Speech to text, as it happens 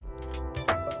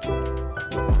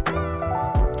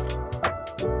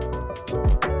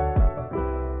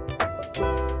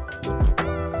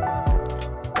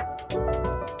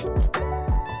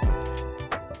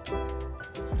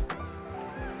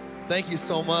Thank you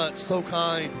so much. So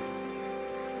kind.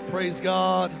 Praise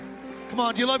God. Come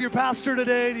on, do you love your pastor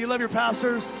today? Do you love your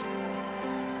pastors?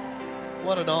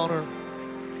 What an honor.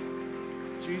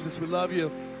 Jesus, we love you.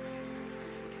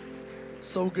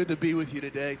 So good to be with you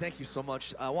today. Thank you so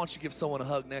much. I want you to give someone a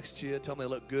hug next to you. Tell them they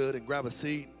look good and grab a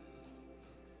seat.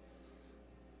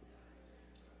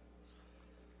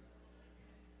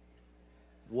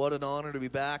 What an honor to be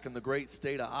back in the great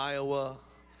state of Iowa.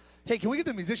 Hey, can we give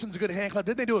the musicians a good hand clap?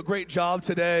 Didn't they do a great job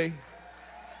today?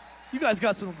 You guys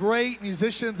got some great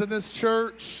musicians in this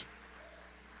church.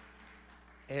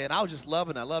 And I was just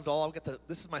loving it. I loved all.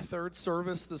 This is my third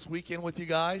service this weekend with you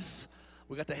guys.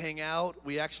 We got to hang out.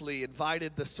 We actually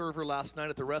invited the server last night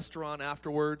at the restaurant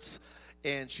afterwards.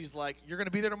 And she's like, "You're going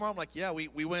to be there tomorrow?" I'm like, "Yeah,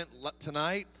 we went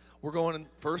tonight. We're going in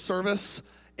first service,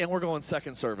 and we're going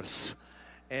second service."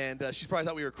 And she probably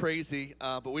thought we were crazy,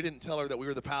 but we didn't tell her that we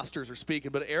were the pastors or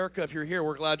speaking. But Erica, if you're here,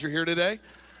 we're glad you're here today.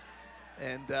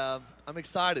 And I'm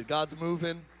excited. God's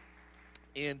moving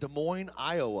in Des Moines,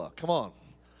 Iowa. Come on.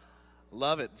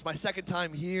 Love it. It's my second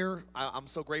time here. I'm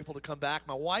so grateful to come back.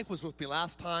 My wife was with me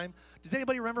last time. Does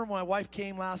anybody remember when my wife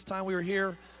came last time we were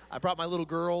here? I brought my little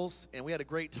girls, and we had a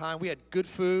great time. We had good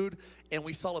food, and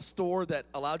we saw a store that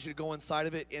allowed you to go inside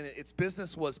of it, and its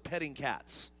business was petting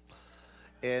cats.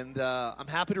 And I'm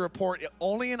happy to report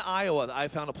only in Iowa that I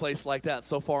found a place like that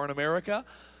so far in America.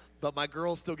 But my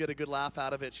girls still get a good laugh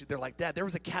out of it. They're like, "Dad, there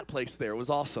was a cat place there. It was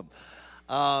awesome."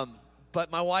 But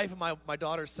my wife and my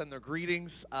daughters send their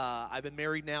greetings. I've been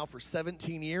married now for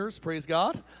 17 years. Praise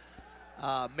God.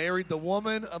 Married the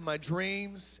woman of my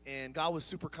dreams. And God was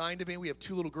super kind to me. We have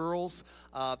two little girls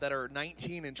that are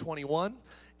 19 and 21.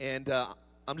 And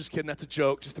I'm just kidding. That's a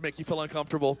joke, just to make you feel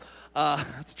uncomfortable.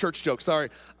 That's a church joke. Sorry.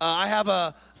 I have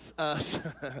a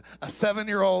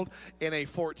 7-year-old and a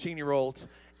 14-year-old,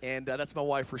 and that's my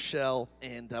wife, Rochelle.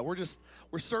 And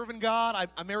we're serving God.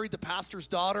 I married the pastor's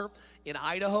daughter in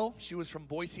Idaho. She was from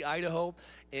Boise, Idaho,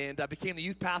 and I became the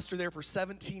youth pastor there for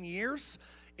 17 years.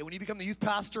 And when you become the youth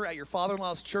pastor at your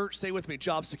father-in-law's church, say with me,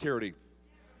 job security.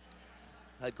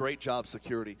 I had great job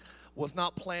security. Was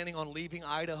not planning on leaving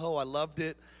Idaho. I loved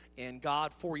it. And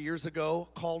God, 4 years ago,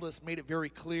 called us, made it very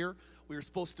clear. We were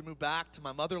supposed to move back to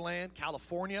my motherland,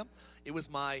 California. It was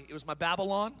my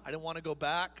Babylon. I didn't want to go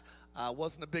back. I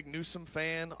wasn't a big Newsom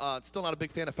fan. Still not a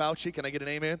big fan of Fauci. Can I get an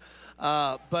amen?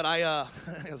 But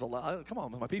it was a lot. Come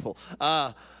on, my people.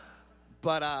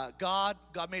 But God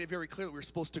made it very clear that we were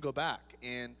supposed to go back,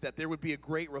 and that there would be a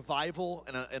great revival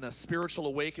and a spiritual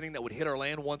awakening that would hit our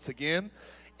land once again.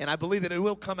 And I believe that it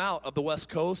will come out of the West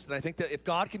Coast, and I think that if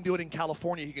God can do it in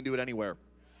California, he can do it anywhere.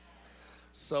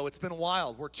 So it's been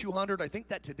wild. We're 200, I think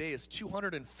that today is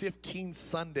 215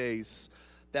 Sundays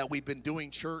that we've been doing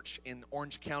church in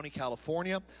Orange County,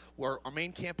 California, where our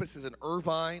main campus is in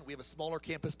Irvine. We have a smaller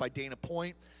campus by Dana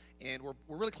Point, and we're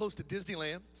really close to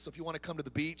Disneyland. So if you want to come to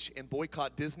the beach and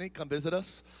boycott Disney, come visit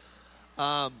us.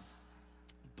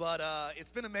 But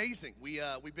it's been amazing.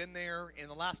 We've been there in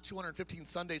the last 215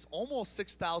 Sundays. Almost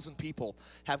 6,000 people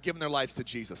have given their lives to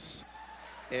Jesus.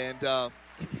 And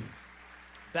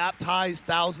baptized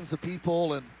thousands of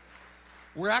people. And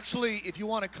we're actually, if you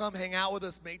want to come hang out with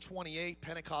us, May 28th,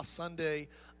 Pentecost Sunday,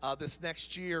 this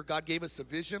next year, God gave us a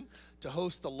vision to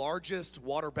host the largest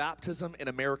water baptism in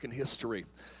American history.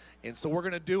 And so we're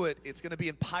going to do it. It's going to be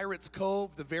in Pirates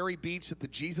Cove, the very beach that the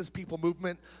Jesus People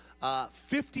movement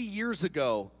 50 years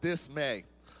ago this May,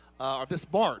 or this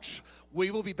March, we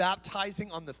will be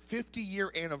baptizing on the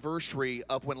 50-year anniversary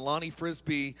of when Lonnie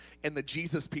Frisbee and the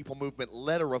Jesus People movement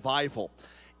led a revival.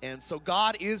 And so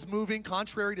God is moving,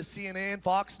 contrary to CNN,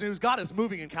 Fox News. God is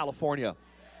moving in California.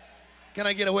 Can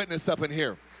I get a witness up in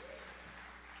here?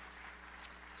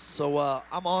 So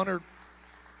I'm honored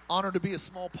to be a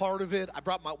small part of it. I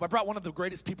brought one of the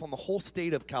greatest people in the whole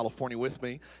state of California with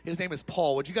me. His name is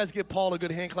Paul. Would you guys give Paul a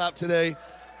good hand clap today?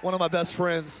 One of my best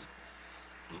friends.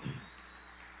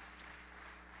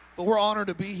 But we're honored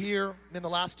to be here. The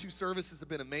last two services have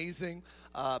been amazing.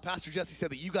 Pastor Jesse said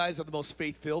that you guys are the most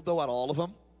faith-filled, though, out of all of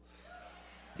them.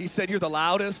 He said you're the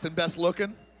loudest and best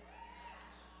looking.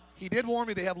 He did warn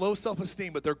me they have low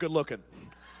self-esteem, but they're good looking.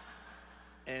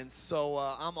 And so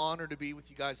I'm honored to be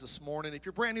with you guys this morning. If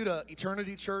you're brand new to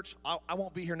Eternity Church, I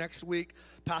won't be here next week.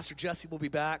 Pastor Jesse will be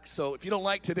back. So if you don't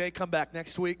like today, come back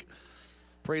next week.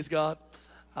 Praise God.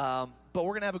 But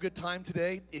we're going to have a good time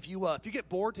today. If you get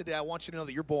bored today, I want you to know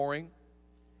that you're boring.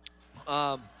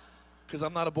 Because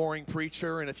I'm not a boring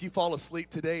preacher. And if you fall asleep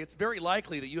today, it's very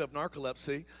likely that you have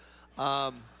narcolepsy.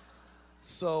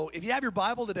 So if you have your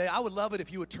Bible today, I would love it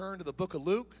if you would turn to the book of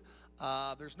Luke.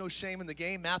 There's no shame in the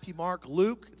game. Matthew, Mark,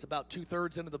 Luke. It's about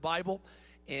 2/3 into the Bible.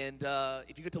 And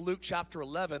if you get to Luke chapter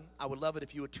 11, I would love it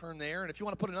if you would turn there. And if you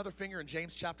want to put another finger in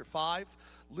James chapter 5,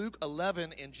 Luke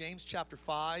 11 and James chapter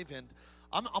 5. And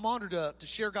I'm honored to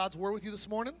share God's word with you this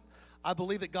morning. I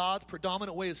believe that God's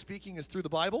predominant way of speaking is through the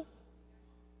Bible.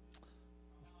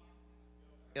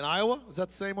 In Iowa, is that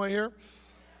the same way here?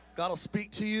 God will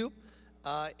speak to you.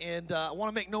 And I want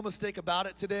to make no mistake about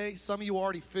it today. Some of you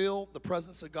already feel the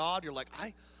presence of God. You're like,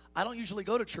 I don't usually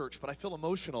go to church, but I feel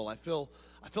emotional. I feel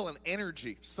an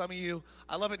energy. Some of you,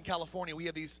 I love it in California. We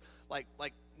have these like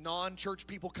non-church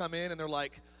people come in and they're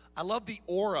like, I love the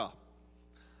aura.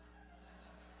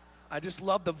 I just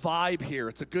love the vibe here.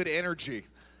 It's a good energy.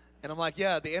 And I'm like,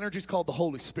 yeah, the energy's called the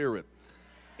Holy Spirit.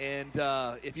 And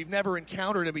if you've never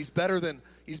encountered him, he's better than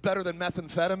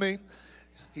methamphetamine.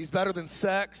 He's better than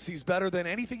sex. He's better than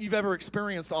anything you've ever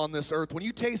experienced on this earth. When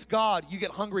you taste God, you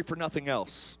get hungry for nothing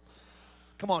else.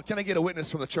 Come on, can I get a witness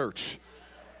from the church?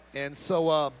 And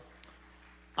so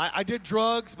I did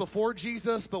drugs before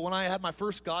Jesus, but when I had my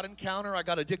first God encounter, I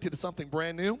got addicted to something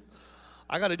brand new.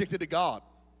 I got addicted to God.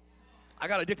 I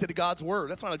got addicted to God's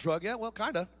word. That's not a drug yet. Well,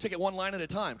 kind of. Take it one line at a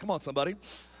time. Come on, somebody.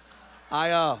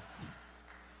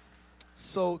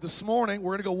 So this morning,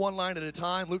 we're going to go one line at a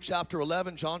time. Luke chapter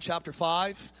 11, John chapter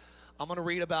 5. I'm going to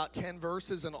read about 10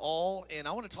 verses in all, and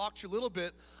I want to talk to you a little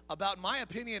bit about, in my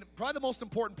opinion, probably the most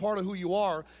important part of who you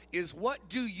are is what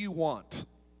do you want?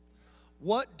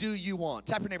 What do you want?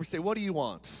 Tap your neighbor, say, what do you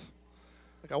want?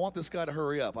 Like, I want this guy to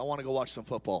hurry up. I want to go watch some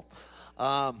football.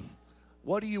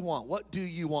 What do you want? What do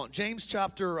you want? James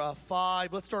chapter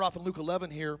 5, let's start off in Luke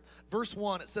 11 here. Verse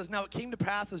 1, it says, now it came to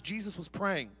pass as Jesus was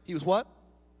praying. He was what?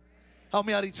 Help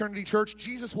me out, Eternity Church.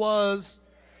 He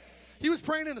was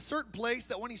praying in a certain place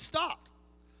that when he stopped,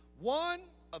 one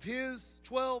of his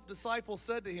 12 disciples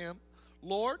said to him,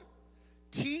 Lord,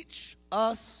 teach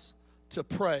us to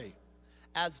pray,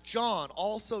 as John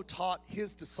also taught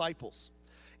his disciples.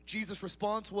 Jesus'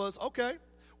 response was, okay,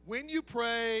 when you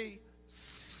pray,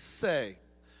 say.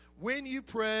 When you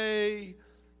pray,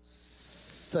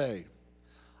 say.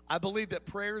 I believe that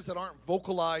prayers that aren't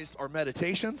vocalized are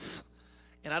meditations,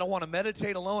 and I don't want to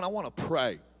meditate alone, I want to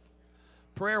pray.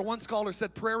 Prayer, one scholar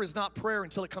said, prayer is not prayer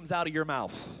until it comes out of your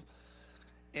mouth.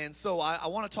 And so I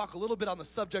want to talk a little bit on the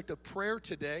subject of prayer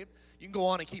today. You can go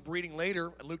on and keep reading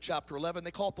later in Luke chapter 11.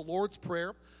 They call it the Lord's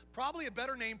Prayer. Probably a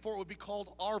better name for it would be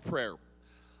called our prayer.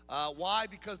 Why?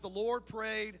 Because the Lord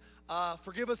prayed,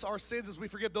 forgive us our sins as we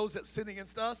forgive those that sin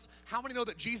against us. How many know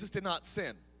that Jesus did not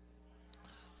sin?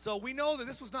 So we know that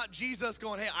this was not Jesus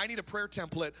going, hey, I need a prayer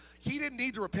template. He didn't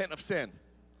need to repent of sin.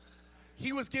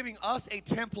 He was giving us a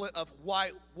template of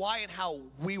why and how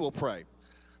we will pray.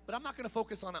 But I'm not going to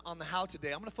focus on the how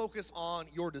today. I'm going to focus on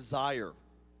your desire.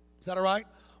 Is that all right?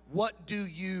 What do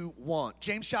you want?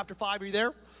 James chapter 5, are you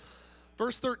there?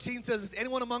 Verse 13 says, is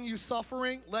anyone among you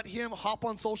suffering? Let him hop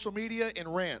on social media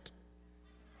and rant.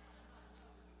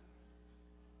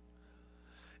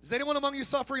 Is anyone among you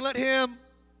suffering? Let him.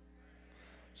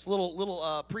 Just a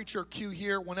little preacher cue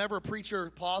here. Whenever a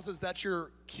preacher pauses, that's your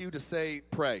cue to say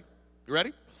pray. You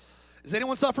ready? Is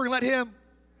anyone suffering? Let him.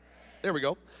 There we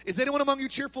go. Is anyone among you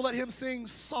cheerful? Let him sing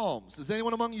psalms. Is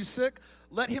anyone among you sick?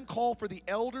 Let him call for the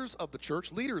elders of the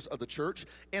church, leaders of the church,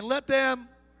 and let them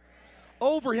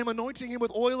over him, anointing him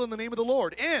with oil in the name of the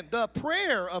Lord. And the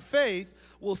prayer of faith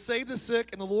will save the sick,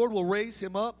 and the Lord will raise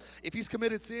him up. If he's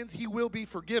committed sins, he will be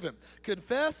forgiven.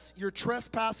 Confess your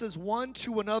trespasses one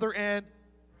to another and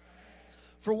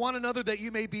for one another that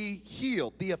you may be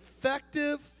healed. The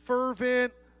effective,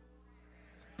 fervent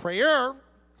prayer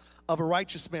of a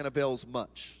righteous man avails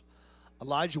much.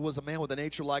 Elijah was a man with a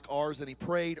nature like ours, and he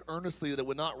prayed earnestly that it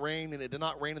would not rain, and it did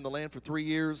not rain in the land for 3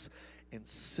 years and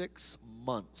 6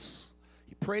 months.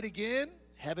 He prayed again,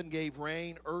 heaven gave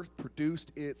rain, earth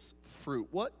produced its fruit.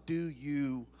 What do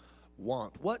you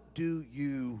want? What do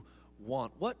you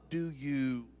want? What do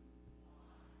you...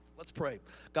 Let's pray.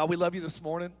 God, we love you this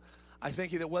morning. I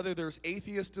thank you that whether there's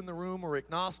atheists in the room or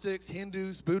agnostics,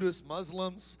 Hindus, Buddhists,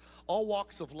 Muslims, all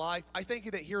walks of life, I thank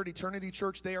you that here at Eternity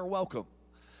Church, they are welcome.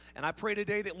 And I pray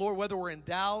today that, Lord, whether we're in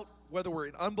doubt, whether we're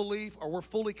in unbelief, or we're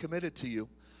fully committed to you,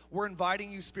 we're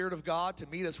inviting you, Spirit of God, to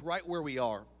meet us right where we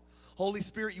are. Holy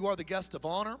Spirit, you are the guest of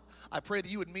honor. I pray that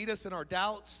you would meet us in our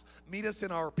doubts, meet us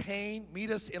in our pain,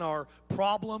 meet us in our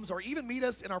problems, or even meet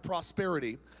us in our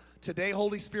prosperity. Today,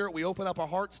 Holy Spirit, we open up our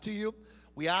hearts to you.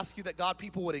 We ask you that, God,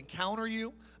 people would encounter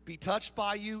you, be touched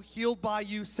by you, healed by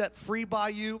you, set free by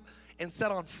you, and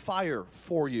set on fire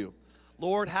for you.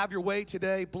 Lord, have your way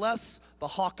today. Bless the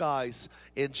Hawkeyes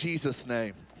in Jesus'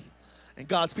 name. And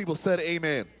God's people said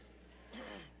amen.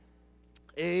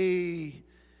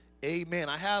 Amen.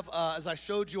 I have, as I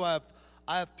showed you, I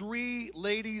I have 3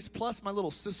 ladies, plus my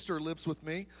little sister lives with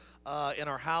me in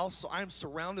our house. So I am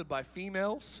surrounded by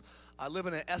females. I live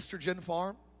in an estrogen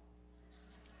farm.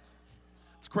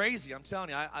 It's crazy, I'm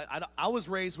telling you. I was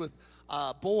raised with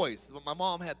boys. My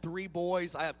mom had 3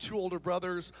 boys. I have 2 older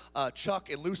brothers, Chuck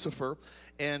and Lucifer.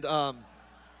 And I'm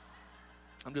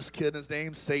just kidding. His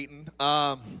name's Satan.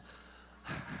 I'm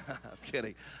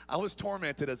kidding. I was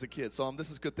tormented as a kid, so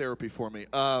this is good therapy for me.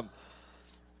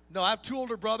 No, I have 2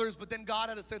 older brothers, but then God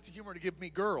had a sense of humor to give me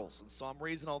girls. And so I'm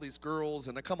raising all these girls,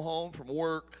 and I come home from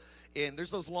work, and there's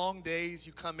those long days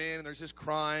you come in, and there's just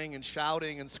crying and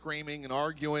shouting and screaming and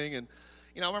arguing. And,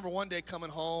 I remember one day coming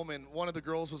home, and one of the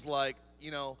girls was like,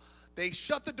 they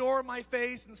shut the door in my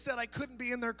face and said I couldn't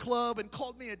be in their club and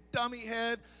called me a dummy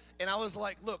head. And I was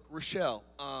like, look, Rochelle,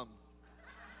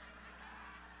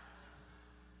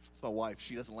 it's my wife.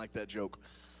 She doesn't like that joke.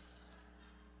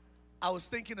 I was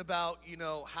thinking about,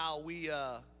 how we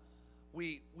have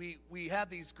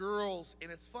these girls, and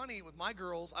it's funny with my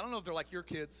girls. I don't know if they're like your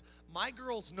kids. My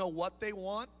girls know what they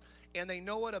want, and they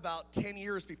know it about 10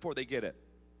 years before they get it.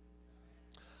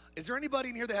 Is there anybody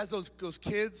in here that has those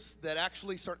kids that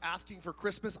actually start asking for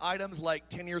Christmas items like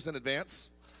 10 years in advance?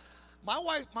 My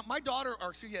wife, my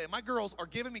girls are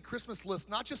giving me Christmas lists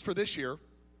not just for this year.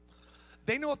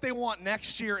 They know what they want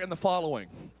next year and the following,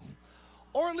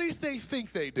 or at least they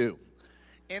think they do.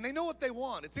 And they know what they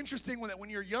want. It's interesting when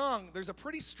you're young, there's a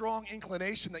pretty strong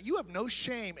inclination that you have no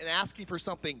shame in asking for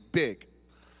something big.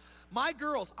 My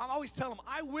girls, I always tell them,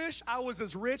 I wish I was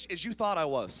as rich as you thought I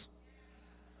was.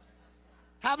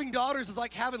 Having daughters is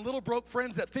like having little broke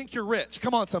friends that think you're rich.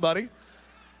 Come on, somebody.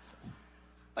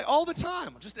 Like all the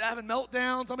time, just having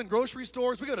meltdowns. I'm in grocery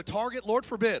stores. We go to Target. Lord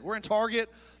forbid. We're in Target.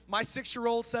 My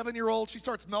 6-year-old, 7-year-old, she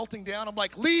starts melting down. I'm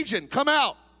like, Legion, come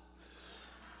out.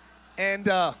 And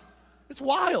it's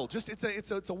wild.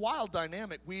 It's a wild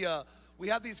dynamic. We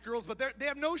have these girls, but they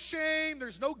have no shame.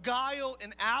 There's no guile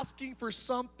in asking for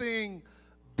something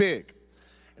big.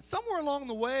 And somewhere along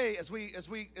the way, as we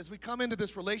come into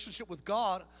this relationship with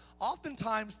God,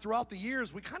 oftentimes throughout the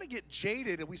years, we kind of get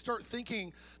jaded and we start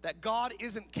thinking that God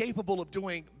isn't capable of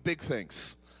doing big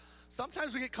things.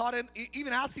 Sometimes we get caught in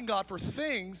even asking God for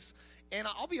things, and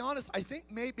I'll be honest, I think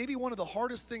maybe one of the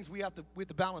hardest things we have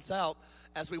to balance out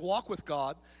as we walk with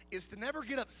God is to never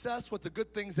get obsessed with the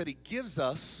good things that He gives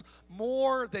us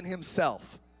more than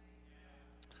Himself.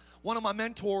 One of my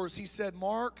mentors, he said,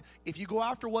 Mark, if you go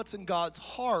after what's in God's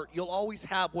heart, you'll always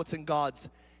have what's in God's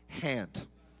hand.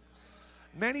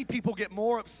 Many people get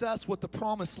more obsessed with the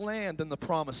promised land than the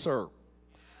promiser.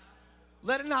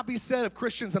 Let it not be said of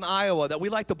Christians in Iowa that we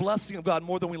like the blessing of God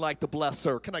more than we like the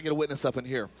blesser. Can I get a witness up in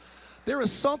here? There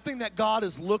is something that God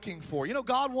is looking for.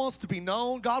 God wants to be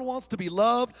known. God wants to be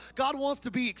loved. God wants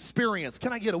to be experienced.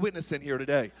 Can I get a witness in here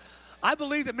today? I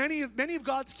believe that many of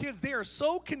God's kids, they are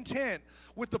so content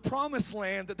with the promised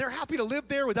land that they're happy to live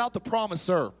there without the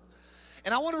promiser.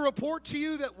 And I want to report to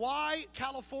you that why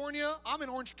California, I'm in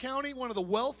Orange County, one of the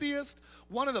wealthiest,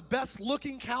 one of the best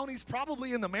looking counties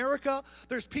probably in America.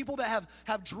 There's people that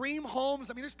have dream homes.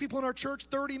 I mean, there's people in our church,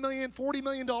 $30 million, $40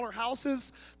 million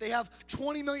houses. They have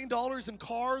 $20 million in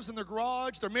cars in their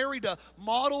garage. They're married to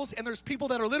models, and there's people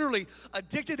that are literally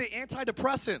addicted to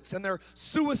antidepressants, and they're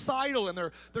suicidal, and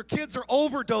their kids are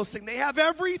overdosing. They have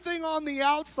everything on the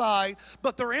outside,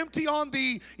 but they're empty on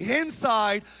the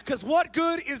inside, because what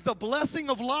good is the blessing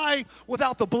of life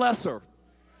without the blesser?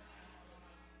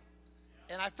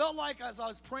 And I felt like as I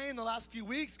was praying the last few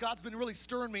weeks, God's been really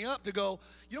stirring me up to go,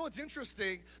 what's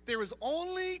interesting? There was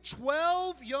only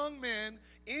 12 young men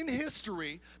in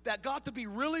history that got to be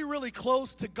really, really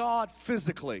close to God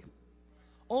physically.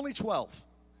 Only 12.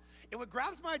 And what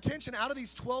grabs my attention out of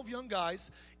these 12 young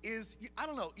guys is, I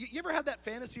don't know, you ever had that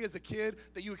fantasy as a kid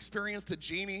that you experienced a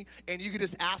genie and you could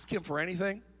just ask him for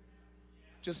anything?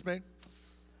 Just me?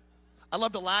 I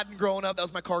loved Aladdin growing up. That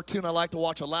was my cartoon. I liked to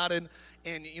watch Aladdin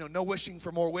and, no wishing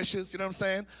for more wishes. You know what I'm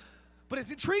saying? But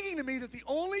it's intriguing to me that the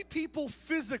only people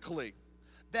physically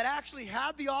that actually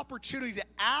had the opportunity to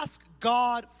ask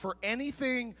God for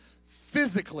anything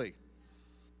physically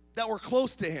that were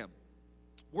close to Him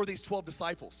were these 12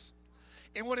 disciples.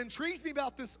 And what intrigues me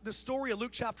about this story of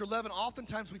Luke chapter 11,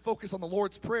 oftentimes we focus on the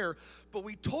Lord's Prayer, but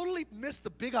we totally miss the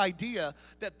big idea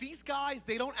that these guys,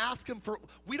 they don't ask Him for,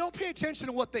 we don't pay attention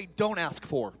to what they don't ask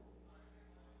for.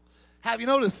 Have you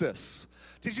noticed this?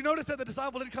 Did you notice that the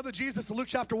disciple didn't come to Jesus in Luke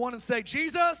chapter 1 and say,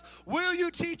 Jesus, will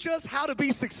you teach us how to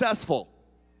be successful?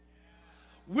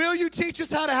 Will you teach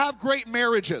us how to have great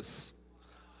marriages?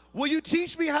 Will you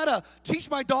teach me how to teach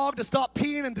my dog to stop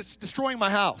peeing and destroying my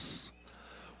house?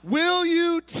 Will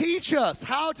you teach us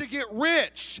how to get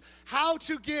rich, how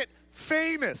to get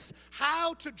famous,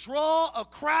 how to draw a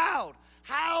crowd,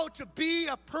 how to be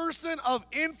a person of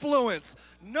influence.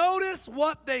 Notice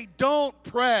what they don't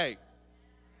pray.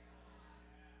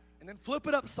 And then flip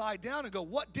it upside down and go,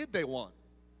 what did they want?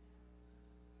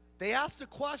 They asked a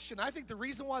question. I think the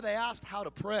reason why they asked how to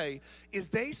pray is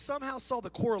they somehow saw the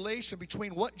correlation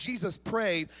between what Jesus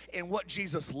prayed and what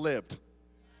Jesus lived.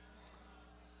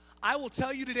 I will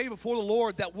tell you today before the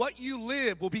Lord that what you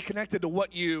live will be connected to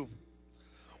what you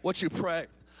pray.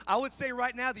 I would say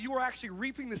right now that you are actually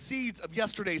reaping the seeds of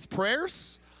yesterday's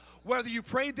prayers, whether you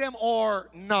prayed them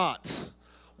or not.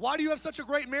 Why do you have such a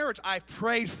great marriage? I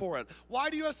prayed for it.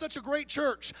 Why do you have such a great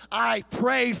church? I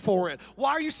prayed for it.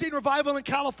 Why are you seeing revival in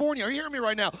California? Are you hearing me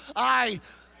right now? I'm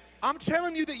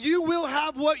telling you that you will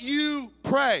have what you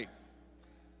pray.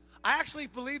 I actually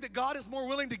believe that God is more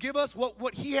willing to give us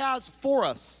what He has for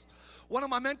us. One of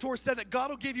my mentors said that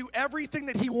God will give you everything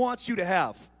that He wants you to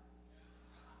have.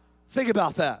 Think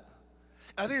about that.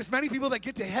 And I think there's many people that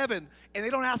get to heaven and they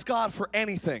don't ask God for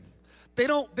anything. They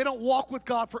don't walk with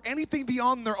God for anything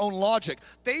beyond their own logic.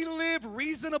 They live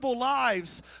reasonable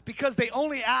lives because they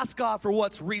only ask God for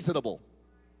what's reasonable.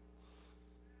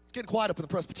 It's getting quiet up in the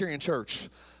Presbyterian church.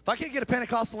 If I can't get a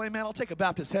Pentecostal amen, I'll take a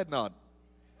Baptist head nod.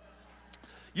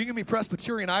 You give me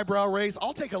Presbyterian eyebrow raise,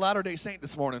 I'll take a Latter-day Saint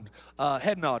this morning.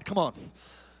 Head nod, come on.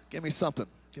 Give me something.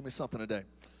 Give me something today.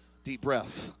 Deep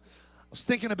breath. I was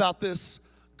thinking about this.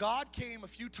 God came a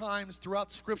few times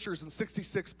throughout scriptures in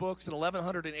 66 books and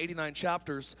 1,189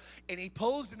 chapters, and He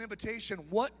posed an invitation,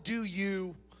 what do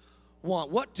you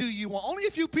want? What do you want? Only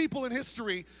a few people in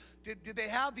history did they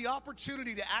have the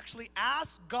opportunity to actually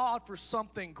ask God for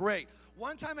something great.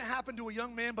 One time it happened to a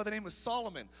young man by the name of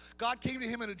Solomon. God came to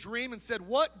him in a dream and said,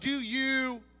 what do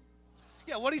you,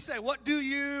 what did He say? What do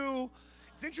you?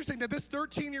 It's interesting that this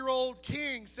 13-year-old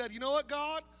king said, you know what,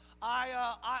 God?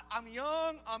 I'm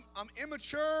young, I'm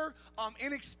immature, I'm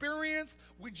inexperienced.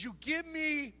 Would you give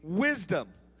me wisdom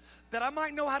that I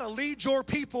might know how to lead your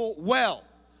people well?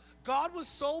 God was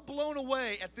so blown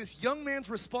away at this young man's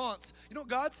response. You know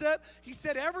what God said? He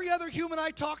said, every other human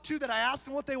I talk to that I ask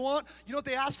them what they want, you know what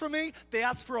they ask from me? They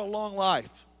ask for a long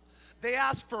life. They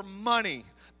ask for money.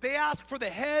 They ask for the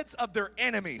heads of their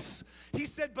enemies. He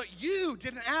said, but you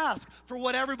didn't ask for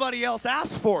what everybody else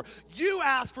asked for. You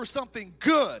asked for something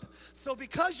good. So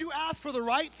because you asked for the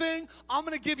right thing, I'm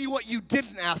going to give you what you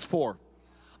didn't ask for.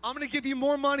 I'm going to give you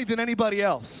more money than anybody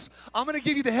else. I'm going to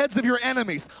give you the heads of your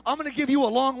enemies. I'm going to give you a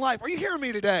long life. Are you hearing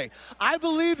me today? I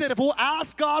believe that if we'll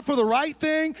ask God for the right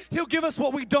thing, He'll give us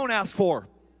what we don't ask for.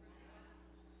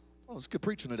 Oh, it's good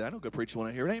preaching today. I know good preaching when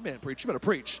I hear it. Amen, preach. You better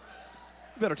preach.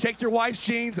 You better take your wife's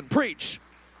jeans and preach.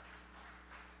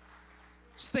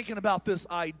 Just thinking about this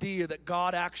idea that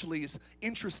God actually is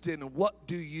interested in what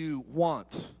do you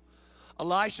want.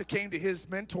 Elisha came to his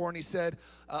mentor and he said,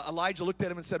 Elijah looked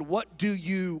at him and said, what do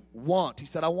you want? He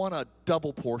said, I want a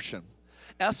double portion.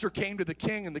 Esther came to the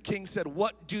king and the king said,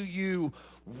 what do you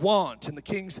want?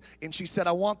 And she said,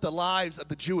 I want the lives of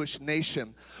the Jewish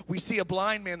nation. We see a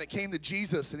blind man that came to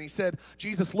Jesus and he said,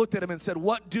 Jesus looked at him and said,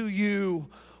 what do you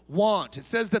want? It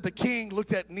says that the king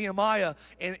looked at Nehemiah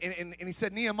and he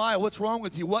said, Nehemiah, what's wrong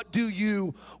with you? What do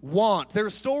you want?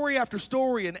 There's story after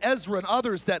story in Ezra and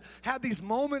others that had these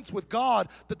moments with God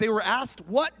that they were asked,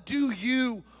 what do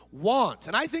you want?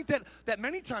 And I think that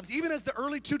many times, even as the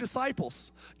early two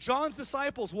disciples, John's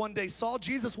disciples one day saw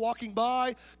Jesus walking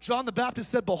by. John the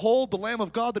Baptist said, behold, the Lamb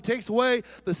of God that takes away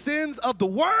the sins of the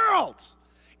world.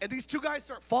 And these two guys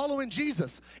start following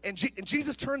Jesus. And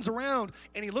Jesus turns around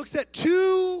and He looks at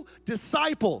two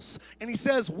disciples and He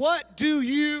says, what do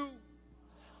you?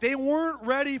 They weren't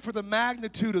ready for the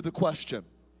magnitude of the question.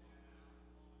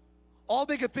 All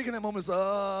they could think in that moment is,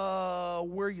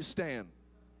 where you stand?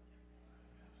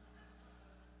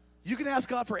 You can ask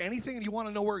God for anything and you want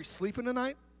to know where He's sleeping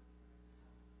tonight?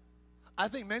 I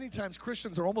think many times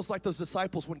Christians are almost like those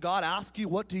disciples. When God asks you,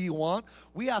 what do you want?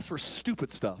 We ask for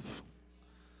stupid stuff.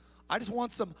 I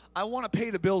want to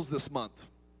pay the bills this month.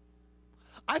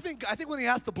 I think when He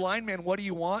asked the blind man, what do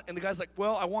you want? And the guy's like,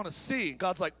 well, I want to see. And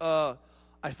God's like, I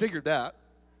figured that.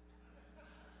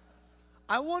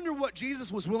 I wonder what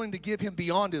Jesus was willing to give him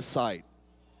beyond his sight.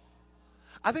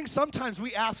 I think sometimes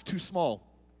we ask too small.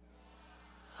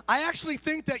 I actually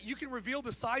think that you can reveal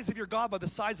the size of your God by the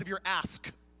size of your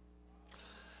ask.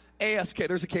 A-S-K,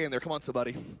 there's a K in there. Come on,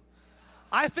 somebody.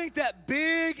 I think that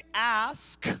big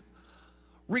ask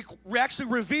actually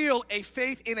reveal a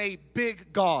faith in a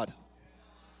big God.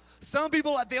 Some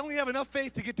people, they only have enough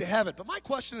faith to get to heaven. But my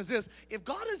question is this: if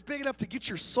God is big enough to get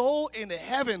your soul into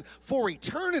heaven for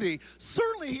eternity,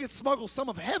 certainly He could smuggle some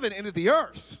of heaven into the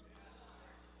earth.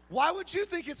 Why would you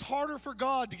think it's harder for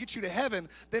God to get you to heaven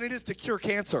than it is to cure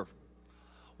cancer?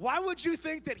 Why would you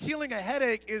think that healing a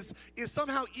headache is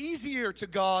somehow easier to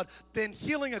God than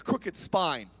healing a crooked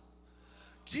spine?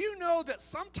 Do you know that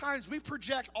sometimes we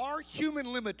project our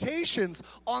human limitations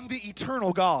on the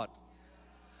eternal God?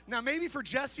 Now, maybe for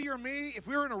Jesse or me, if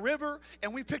we were in a river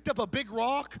and we picked up a big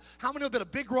rock, how many know that a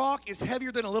big rock is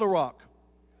heavier than a little rock?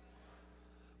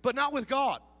 But not with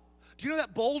God. Do you know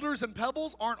that boulders and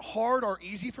pebbles aren't hard or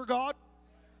easy for God?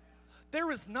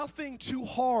 There is nothing too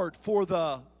hard for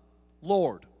the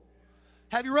Lord.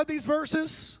 Have you read these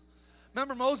verses?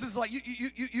 Remember Moses is like, you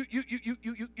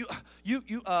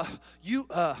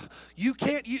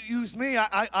can't use me.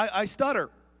 I stutter.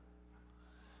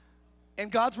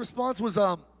 And God's response was,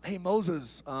 hey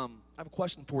Moses, I have a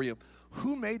question for you.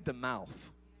 Who made the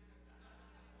mouth?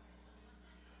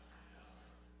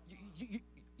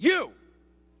 You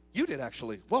did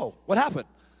actually. Whoa, what happened?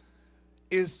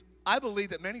 I believe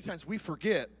that many times we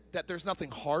forget that there's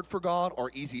nothing hard for God or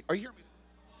easy. Are you hearing me?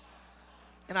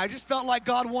 And I just felt like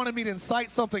God wanted me to incite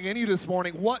something in you this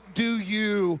morning. What do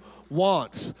you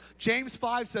want? James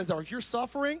 5 says, if you're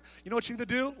suffering, you know what you need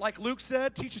to do? Like Luke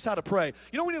said, teach us how to pray.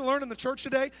 You know what we need to learn in the church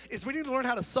today? Is we need to learn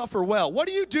how to suffer well. What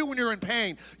do you do when you're in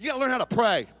pain? You got to learn how to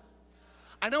pray.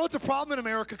 I know it's a problem in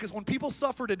America because when people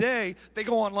suffer today, they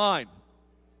go online.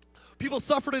 People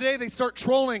suffer today, they start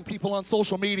trolling people on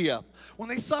social media. When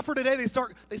they suffer today, they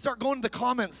start going to the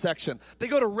comments section. They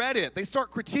go to Reddit, they start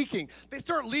critiquing. They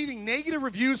start leaving negative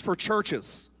reviews for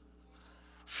churches.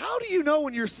 How do you know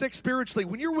when you're sick spiritually?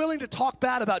 When you're willing to talk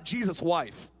bad about Jesus'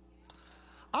 wife.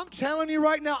 I'm telling you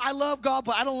right now, I love God,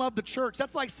 but I don't love the church.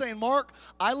 That's like saying, Mark,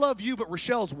 I love you, but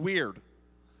Rochelle's weird.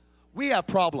 We have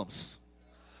problems.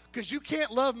 Because you can't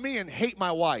love me and hate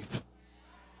my wife.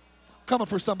 Coming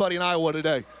for somebody in Iowa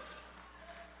today.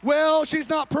 Well, she's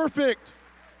not perfect.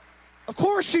 Of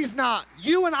course she's not.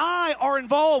 You and I are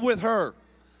involved with her.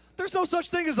 There's no such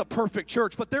thing as a perfect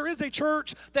church, but there is a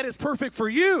church that is perfect for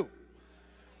you.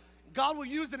 God will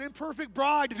use an imperfect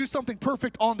bride to do something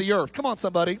perfect on the earth. Come on,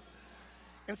 somebody.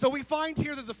 And so we find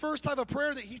here that the first type of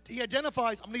prayer that he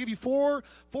identifies, I'm going to give you four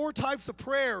types of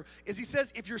prayer, is he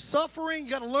says, if you're suffering,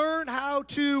 you got to learn how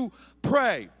to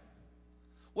pray.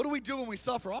 What do we do when we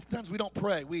suffer? Oftentimes we don't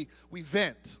pray. We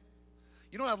vent.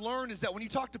 You know what I've learned is that when you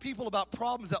talk to people about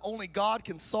problems that only God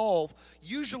can solve,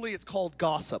 usually it's called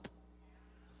gossip.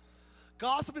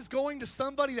 Gossip is going to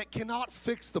somebody that cannot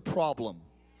fix the problem.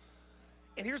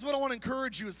 And here's what I want to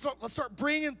encourage you is let's start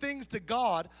bringing things to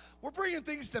God. We're bringing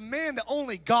things to man that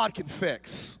only God can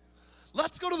fix.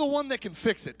 Let's go to the one that can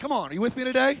fix it. Come on, are you with me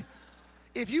today?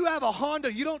 If you have a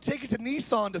Honda, you don't take it to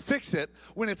Nissan to fix it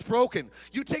when it's broken.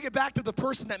 You take it back to the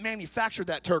person that manufactured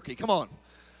that turkey. Come on.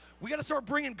 We got to start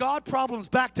bringing God problems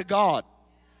back to God.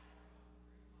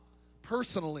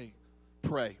 Personally,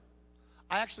 pray.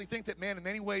 I actually think that, man, in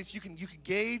many ways, you can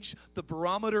gauge the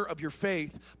barometer of your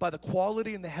faith by the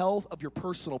quality and the health of your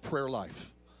personal prayer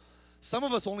life. Some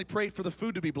of us only pray for the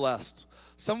food to be blessed.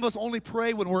 Some of us only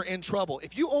pray when we're in trouble.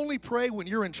 If you only pray when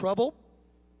you're in trouble,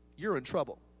 you're in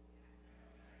trouble.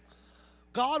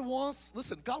 God wants to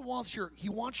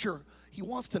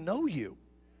know you.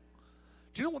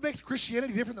 Do you know what makes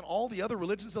Christianity different than all the other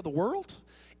religions of the world?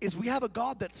 Is we have a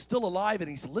God that's still alive and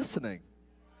he's listening.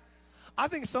 I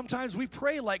think sometimes we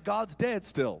pray like God's dead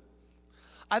still.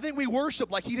 I think we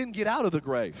worship like he didn't get out of the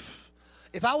grave.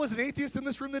 If I was an atheist in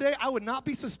this room today, I would not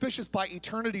be suspicious by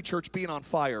Eternity Church being on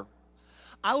fire.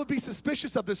 I would be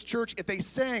suspicious of this church if they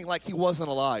sang like he wasn't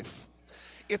alive.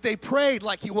 If they prayed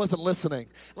like he wasn't listening.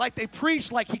 Like they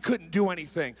preached like he couldn't do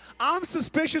anything. I'm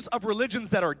suspicious of religions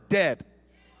that are dead.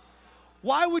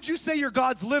 Why would you say your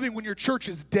God's living when your church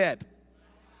is dead?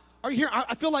 Are you here?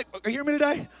 I feel like, are you hearing me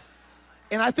today?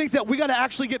 And I think that we got to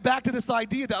actually get back to this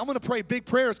idea that I'm going to pray big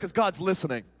prayers because God's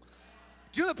listening.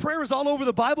 Do you know that prayer is all over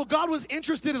the Bible? God was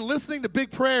interested in listening to big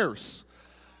prayers.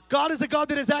 God is a God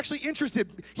that is actually interested.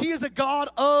 He is a God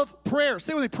of prayer.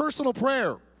 Say with me, personal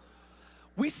prayer.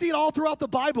 We see it all throughout the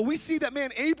Bible. We see that,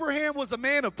 man, Abraham was a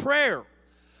man of prayer.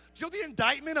 Do you know the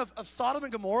indictment of Sodom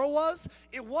and Gomorrah was?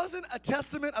 It wasn't a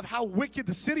testament of how wicked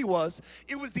the city was.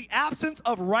 It was the absence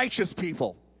of righteous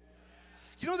people.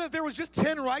 You know that if there was just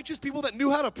 10 righteous people that knew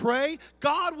how to pray,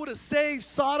 God would have saved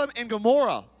Sodom and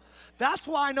Gomorrah. That's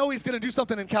why I know he's going to do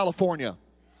something in California.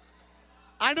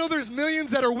 I know there's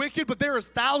millions that are wicked, but there is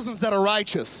thousands that are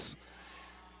righteous.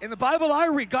 In the Bible I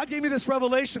read, God gave me this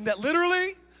revelation that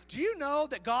literally, do you know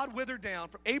that God withered down?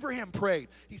 Abraham prayed.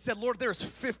 He said, Lord, there's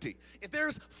 50. If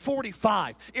there's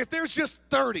 45, if there's just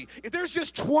 30, if there's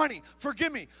just 20,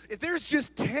 forgive me. If there's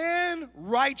just 10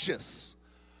 righteous,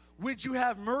 would you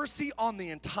have mercy on the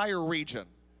entire region?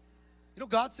 You know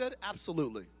what God said?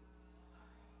 Absolutely.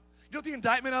 You know what the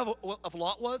indictment of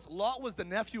Lot was? Lot was the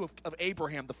nephew of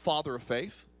Abraham, the father of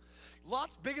faith.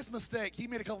 Lot's biggest mistake, he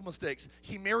made a couple mistakes.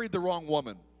 He married the wrong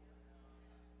woman.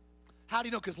 How do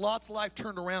you know? Because Lot's life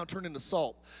turned around, turned into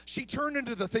salt. She turned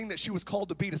into the thing that she was called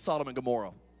to be to Sodom and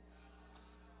Gomorrah.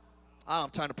 I don't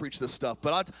have time to preach this stuff,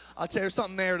 but I'll tell you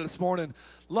something there this morning.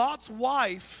 Lot's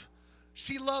wife,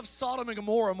 she loved Sodom and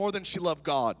Gomorrah more than she loved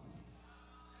God.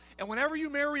 And whenever you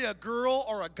marry a girl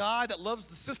or a guy that loves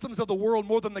the systems of the world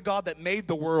more than the God that made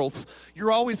the world,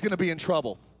 you're always going to be in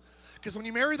trouble. Because when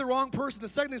you marry the wrong person, the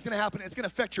second thing that's going to happen, it's going to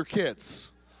affect your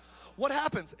kids. What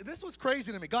happens? This was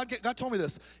crazy to me. God told me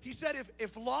this. He said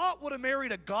if Lot would have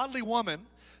married a godly woman,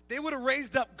 they would have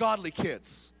raised up godly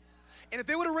kids. And if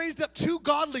they would have raised up two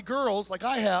godly girls, like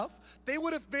I have, they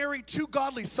would have married two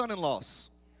godly son-in-laws.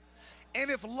 And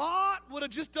if Lot would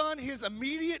have just done his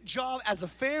immediate job as a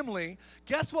family,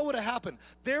 guess what would have happened?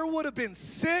 There would have been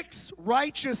 6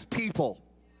 righteous people.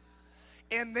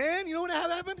 And then, you know what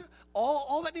happened?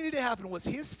 All that needed to happen was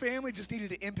his family just needed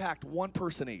to impact one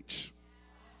person each.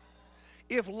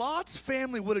 If Lot's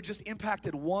family would have just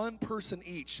impacted one person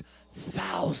each,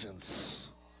 thousands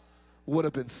would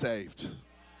have been saved.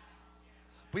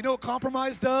 But you know what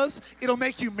compromise does? It'll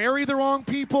make you marry the wrong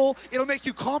people. It'll make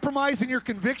you compromise in your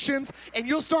convictions. And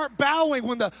you'll start bowing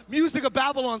when the music of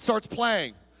Babylon starts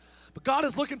playing. But God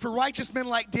is looking for righteous men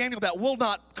like Daniel that will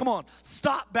not,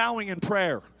 stop bowing in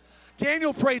prayer.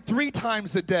 Daniel prayed 3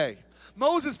 times a day.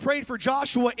 Moses prayed for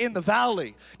Joshua in the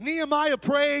valley. Nehemiah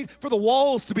prayed for the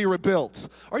walls to be rebuilt.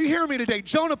 Are you hearing me today?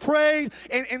 Jonah prayed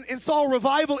and saw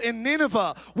revival in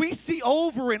Nineveh. We see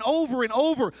over and over and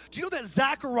over. Do you know that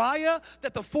Zechariah,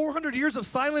 that the 400 years of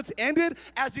silence ended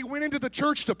as he went into the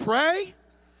church to pray?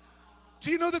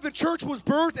 Do you know that the church was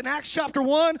birthed in Acts chapter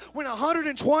 1 when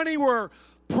 120 were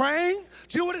praying?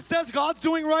 Do you know what it says God's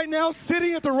doing right now?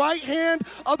 Sitting at the right hand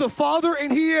of the Father,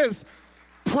 and he is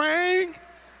praying.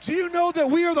 Do you know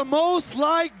that we are the most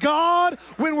like God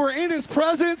when we're in his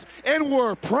presence and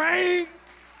we're praying?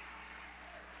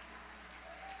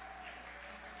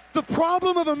 The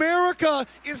problem of America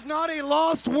is not a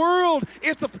lost world.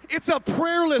 It's a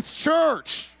prayerless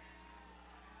church.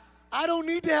 I don't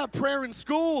need to have prayer in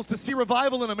schools to see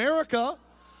revival in America.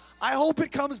 I hope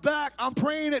it comes back. I'm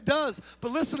praying it does. But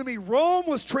listen to me, Rome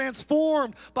was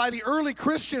transformed by the early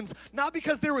Christians, not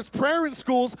because there was prayer in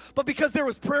schools, but because there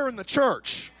was prayer in the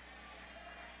church.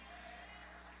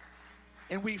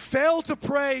 And we fail to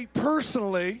pray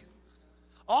personally,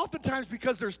 oftentimes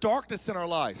because there's darkness in our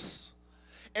lives.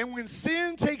 And when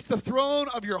sin takes the throne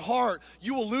of your heart,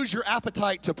 you will lose your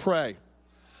appetite to pray.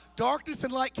 Darkness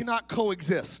and light cannot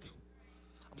coexist.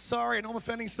 I'm sorry, I know I'm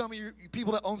offending some of you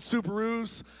people that own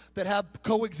Subarus that have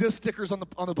coexist stickers on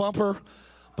the bumper,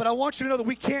 but I want you to know that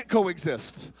we can't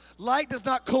coexist. Light does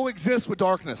not coexist with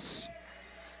darkness.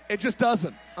 It just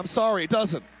doesn't. I'm sorry, it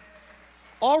doesn't.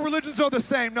 All religions are the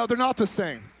same. No, they're not the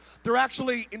same. They're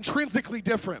actually intrinsically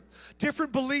different.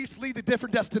 Different beliefs lead to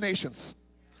different destinations.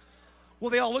 Well,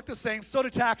 they all look the same. So do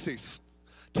taxis.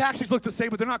 Taxis look the same,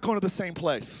 but they're not going to the same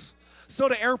place. So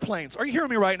do airplanes. Are you hearing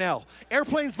me right now?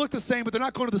 Airplanes look the same, but they're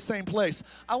not going to the same place.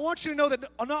 I want you to know that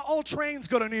not all trains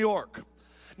go to New York.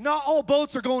 Not all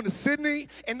boats are going to Sydney,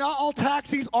 and not all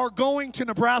taxis are going to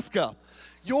Nebraska.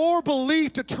 Your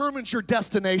belief determines your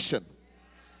destination.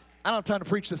 I don't have time to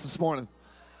preach this morning.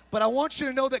 But I want you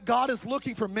to know that God is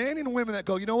looking for men and women that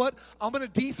go, you know what? I'm going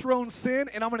to dethrone sin,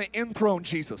 and I'm going to enthrone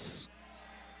Jesus.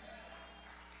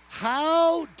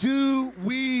 How do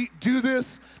we do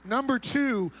this? Number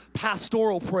 2,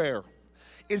 pastoral prayer.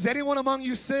 Is anyone among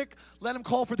you sick? Let him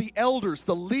call for the elders,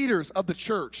 the leaders of the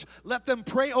church. Let them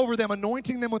pray over them,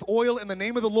 anointing them with oil in the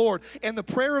name of the Lord. And the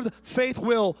prayer of faith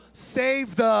will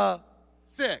save the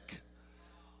sick.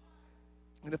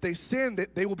 And if they sin,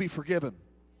 they will be forgiven.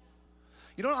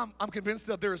 You know what I'm convinced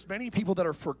of? There's many people that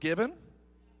are forgiven,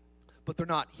 but they're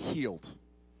not healed.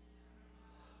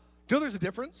 Do you know there's a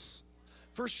difference?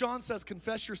 1 John says,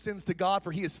 confess your sins to God,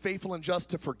 for he is faithful and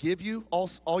just to forgive you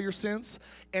all your sins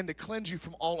and to cleanse you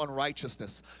from all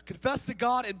unrighteousness. Confess to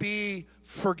God and be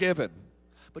forgiven.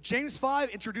 But James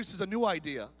 5 introduces a new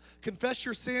idea. Confess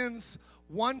your sins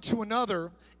one to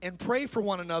another and pray for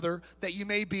one another that you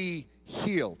may be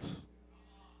healed.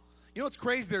 You know what's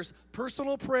crazy? There's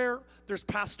personal prayer, there's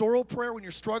pastoral prayer when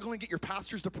you're struggling, get your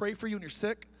pastors to pray for you when you're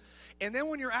sick. And then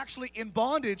when you're actually in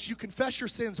bondage, you confess your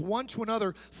sins one to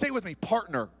another. Say it with me,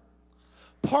 partner.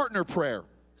 Partner prayer.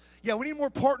 Yeah, we need more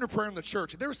partner prayer in the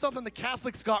church. If there was something the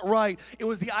Catholics got right, it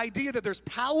was the idea that there's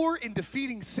power in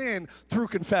defeating sin through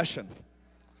confession.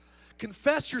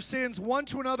 confess your sins one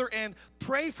to another and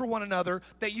pray for one another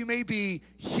that you may be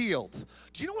healed.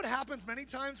 Do you know what happens many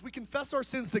times? We confess our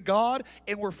sins to God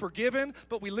and we're forgiven,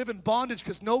 but we live in bondage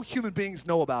because no human beings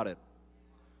know about it.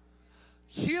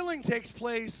 Healing takes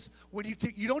place when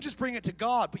you don't just bring it to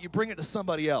God, but you bring it to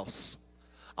somebody else.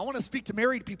 I want to speak to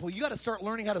married people. You got to start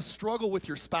learning how to struggle with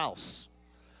your spouse.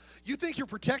 You think you're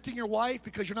protecting your wife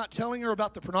because you're not telling her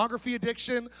about the pornography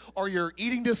addiction or your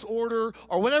eating disorder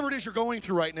or whatever it is you're going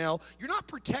through right now. You're not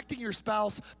protecting your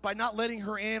spouse by not letting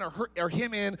her in or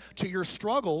him in to your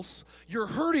struggles. You're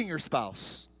hurting your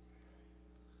spouse.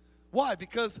 Why?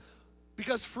 Because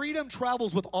freedom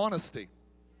travels with honesty.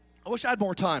 I wish I had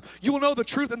more time. You will know the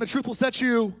truth, and the truth will set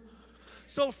you.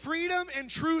 So freedom and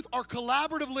truth are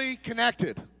collaboratively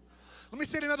connected. Let me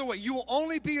say it another way. You will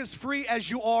only be as free as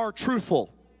you are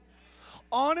truthful.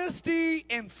 Honesty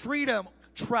and freedom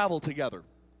travel together.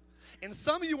 And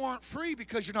some of you aren't free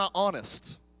because you're not honest.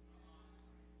 Is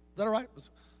that all right? This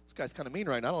guy's kind of mean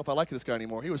right now. I don't know if I like this guy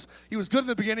anymore. He was good in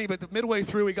the beginning, but midway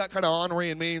through he got kind of ornery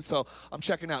and mean, so I'm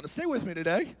checking out. Now stay with me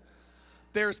today.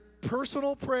 There's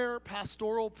personal prayer,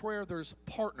 pastoral prayer, there's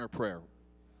partner prayer.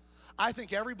 I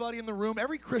think everybody in the room,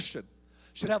 every Christian,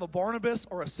 should have a Barnabas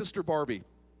or a Sister Barbie.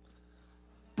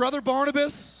 Brother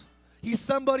Barnabas, he's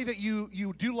somebody that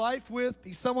you do life with.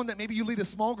 He's someone that maybe you lead a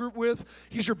small group with.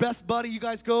 He's your best buddy. You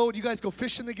guys go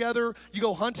fishing together. You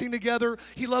go hunting together.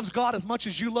 He loves God as much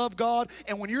as you love God.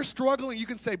 And when you're struggling, you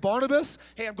can say, Barnabas,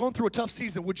 hey, I'm going through a tough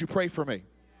season. Would you pray for me?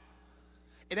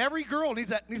 And every girl needs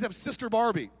to have Sister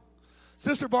Barbie.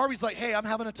 Sister Barbie's like, hey, I'm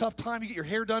having a tough time. You get your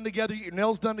hair done together. You get your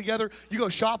nails done together. You go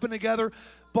shopping together.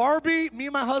 Barbie, me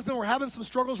and my husband, we're having some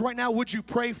struggles right now. Would you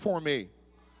pray for me?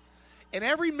 And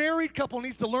every married couple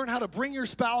needs to learn how to bring your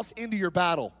spouse into your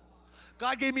battle.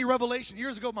 God gave me revelation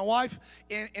years ago. My wife,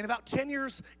 and about 10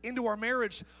 years into our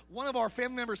marriage, one of our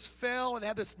family members fell and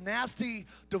had this nasty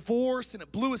divorce, and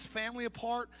it blew his family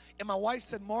apart. And my wife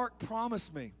said, Mark,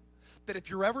 promise me that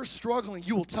if you're ever struggling,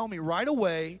 you will tell me right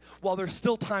away while there's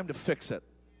still time to fix it.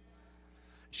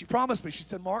 She promised me. She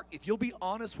said, Mark, if you'll be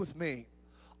honest with me,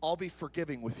 I'll be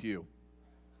forgiving with you.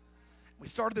 We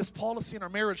started this policy in our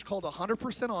marriage called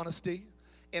 100% honesty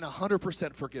and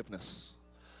 100% forgiveness.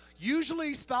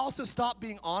 Usually spouses stop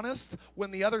being honest when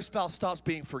the other spouse stops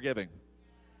being forgiving.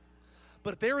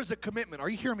 But there is a commitment, are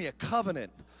you hearing me, a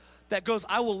covenant that goes,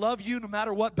 I will love you no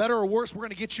matter what, better or worse, we're going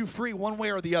to get you free one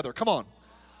way or the other. Come on.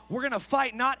 We're going to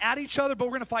fight not at each other, but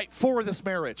we're going to fight for this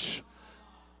marriage.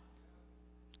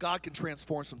 God can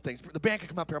transform some things. The band can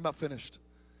come up here. I'm not finished.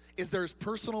 There's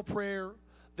personal prayer.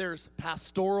 There's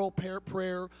pastoral prayer.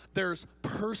 There's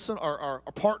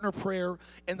partner prayer.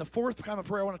 And the fourth kind of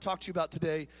prayer I want to talk to you about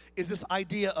today is this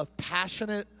idea of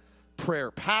passionate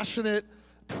prayer. Passionate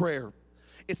prayer.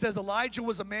 It says Elijah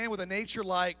was a man with a nature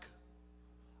like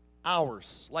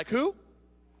ours. Like who?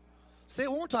 Say it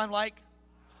one more time. Like,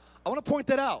 I want to point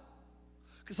that out.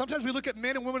 Because sometimes we look at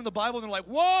men and women in the Bible and they're like,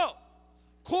 whoa,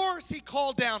 of course he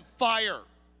called down fire.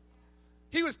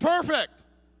 He was perfect.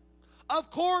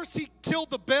 Of course he killed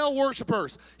the Baal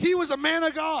worshipers. He was a man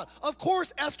of God. Of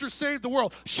course Esther saved the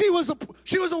world. She was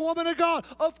a woman of God.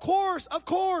 Of course.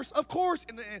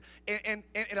 And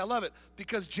I love it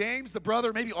because James, the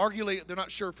brother, maybe arguably, they're not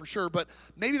sure for sure, but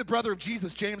maybe the brother of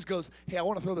Jesus, James goes, hey, I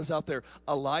want to throw this out there.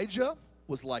 Elijah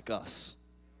was like us.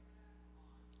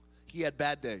 He had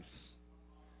bad days.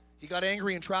 He got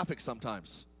angry in traffic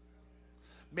sometimes.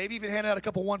 Maybe even handed out a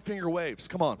couple one-finger waves.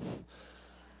 Come on.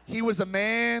 He was a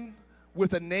man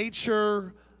with a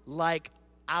nature like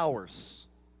ours.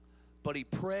 But he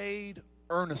prayed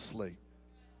earnestly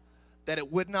that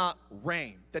it would not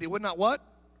rain. That it would not what?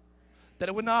 That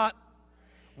it would not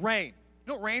rain.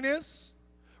 You know what rain is?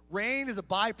 Rain is a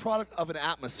byproduct of an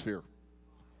atmosphere.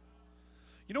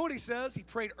 You know what he says? He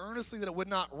prayed earnestly that it would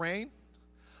not rain.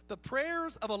 The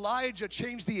prayers of Elijah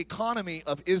changed the economy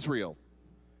of Israel.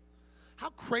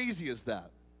 How crazy is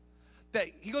that? That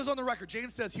he goes on the record,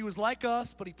 James says he was like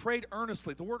us, but he prayed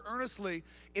earnestly. The word earnestly,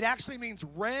 it actually means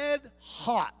red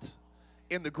hot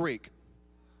in the Greek.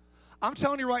 I'm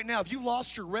telling you right now, if you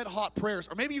lost your red hot prayers,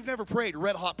 or maybe you've never prayed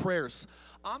red hot prayers,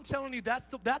 I'm telling you that's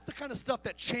the kind of stuff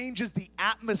that changes the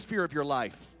atmosphere of your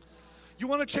life. You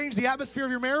want to change the atmosphere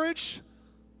of your marriage?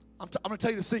 I'm going to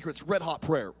tell you the secret. It's red hot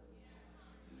prayer.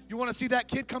 You want to see that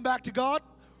kid come back to God?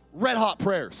 Red hot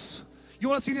prayers. You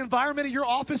want to see the environment of your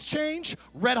office change?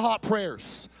 Red hot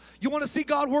prayers. You want to see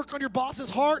God work on your boss's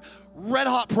heart? Red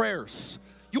hot prayers.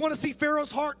 You want to see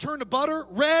Pharaoh's heart turn to butter?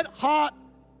 Red hot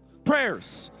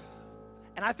prayers.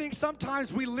 And I think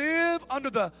sometimes we live under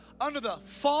the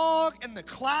fog and the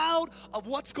cloud of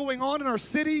what's going on in our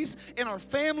cities, in our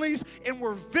families, and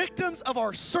we're victims of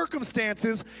our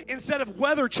circumstances instead of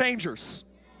weather changers.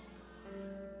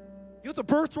 You know what the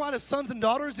birthright of sons and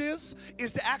daughters is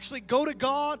to actually go to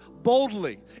God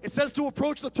boldly. It says to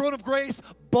approach the throne of grace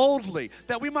boldly,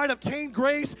 that we might obtain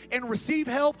grace and receive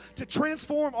help to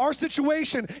transform our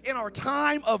situation in our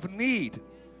time of need.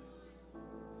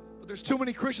 But there's too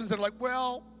many Christians that are like,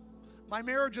 well, my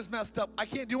marriage is messed up. I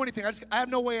can't do anything. I have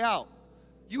no way out.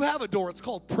 You have a door. It's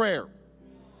called prayer.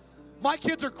 My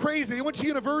kids are crazy. They went to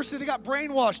university. They got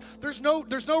brainwashed. There's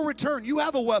no return. You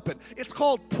have a weapon. It's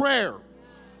called prayer.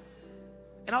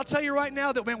 And I'll tell you right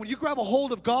now that, man, when you grab a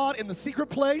hold of God in the secret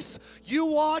place, you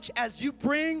watch as you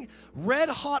bring red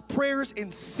hot prayers in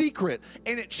secret,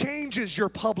 and it changes your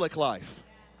public life.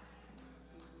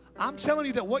 I'm telling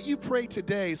you that what you pray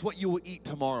today is what you will eat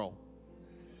tomorrow.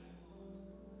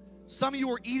 Some of you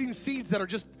are eating seeds that are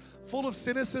just full of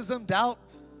cynicism, doubt,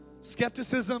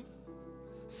 skepticism.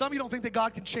 Some of you don't think that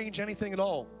God can change anything at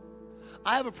all.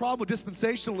 I have a problem with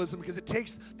dispensationalism because it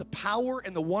takes the power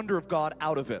and the wonder of God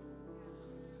out of it.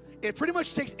 It pretty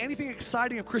much takes anything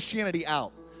exciting of Christianity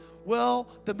out. Well,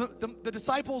 the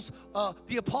disciples,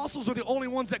 the apostles are the only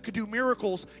ones that could do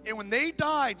miracles, and when they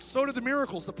died, so did the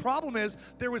miracles. The problem is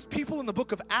there was people in the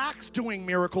book of Acts doing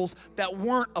miracles that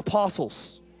weren't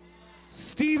apostles.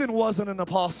 Stephen wasn't an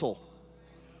apostle.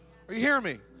 Are you hearing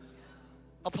me?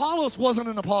 Apollos wasn't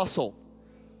an apostle.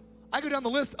 I go down the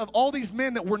list of all these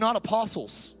men that were not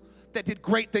apostles that did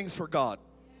great things for God.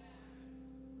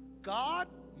 God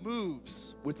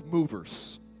moves with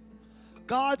movers.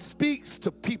 God speaks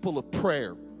to people of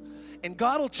prayer. And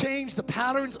God will change the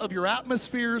patterns of your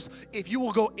atmospheres if you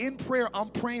will go in prayer. I'm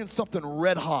praying something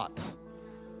red hot.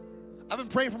 I've been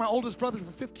praying for my oldest brother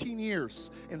for 15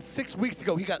 years. And 6 weeks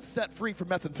ago, he got set free from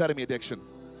methamphetamine addiction.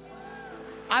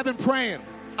 I've been praying.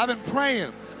 I've been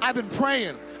praying. I've been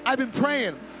praying. I've been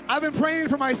praying. I've been praying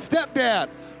for my stepdad.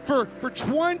 For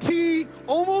 20,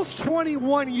 almost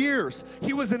 21 years,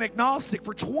 he was an agnostic.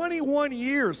 For 21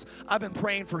 years, I've been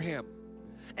praying for him.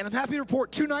 And I'm happy to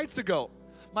report 2 nights ago,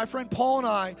 my friend Paul and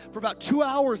I, for about 2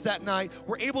 hours that night,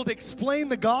 were able to explain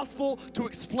the gospel, to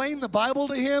explain the Bible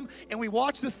to him, and we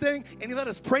watched this thing, and he let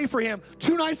us pray for him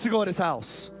 2 nights ago at his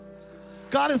house.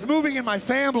 God is moving in my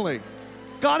family.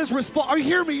 God is are you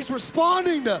hearing me? He's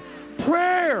responding to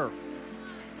prayer.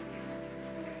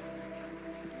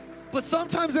 But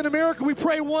sometimes in America, we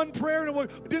pray one prayer and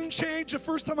it didn't change the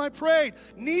first time I prayed.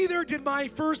 Neither did my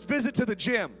first visit to the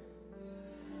gym.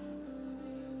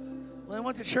 Well, I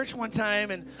went to church one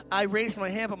time and I raised my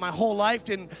hand, but my whole life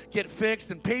didn't get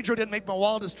fixed, and Pedro didn't make my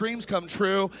wildest dreams come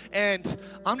true, and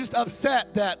I'm just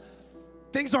upset that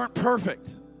things aren't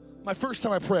perfect. My first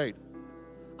time I prayed.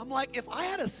 I'm like, if I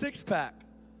had a six-pack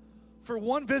for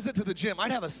one visit to the gym,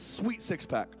 I'd have a sweet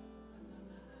six-pack.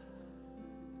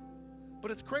 But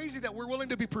it's crazy that we're willing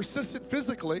to be persistent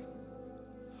physically.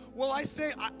 Well, I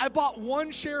say, I bought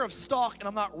 1 share of stock and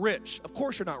I'm not rich. Of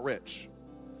course you're not rich.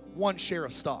 1 share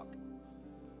of stock.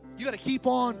 You got to keep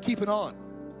on keeping on.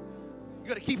 You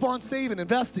got to keep on saving,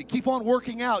 investing, keep on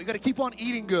working out. You got to keep on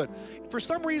eating good. For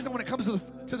some reason, when it comes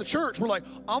to the church, we're like,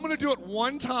 I'm going to do it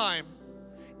one time,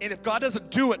 and if God doesn't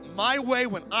do it my way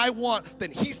when I want,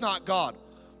 then he's not God.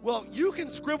 Well, you can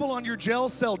scribble on your jail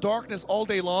cell darkness all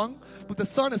day long, but the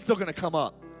sun is still going to come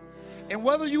up. And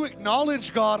whether you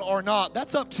acknowledge God or not,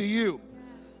 that's up to you.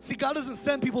 See, God doesn't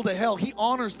send people to hell. He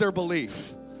honors their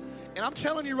belief. And I'm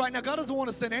telling you right now, God doesn't want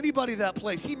to send anybody to that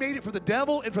place. He made it for the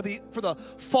devil and for the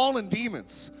fallen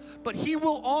demons. But he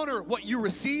will honor what you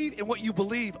receive and what you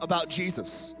believe about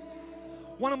Jesus.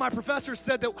 One of my professors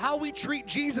said that how we treat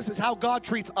Jesus is how God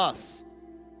treats us.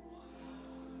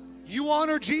 You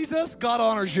honor Jesus, God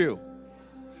honors you.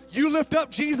 You lift up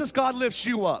Jesus, God lifts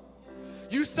you up.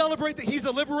 You celebrate that he's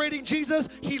a liberating Jesus,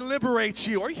 he liberates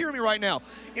you. Are you hearing me right now?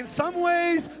 In some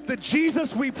ways, the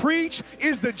Jesus we preach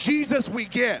is the Jesus we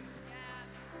get.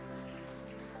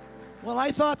 Well,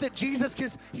 I thought that Jesus,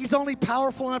 he's only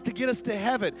powerful enough to get us to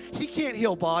heaven. He can't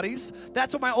heal bodies.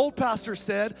 That's what my old pastor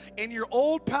said, and your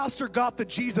old pastor got the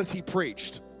Jesus he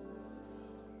preached.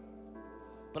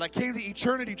 But I came to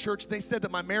Eternity Church, and they said that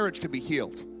my marriage could be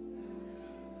healed.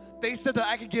 They said that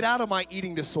I could get out of my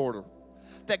eating disorder,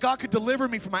 that God could deliver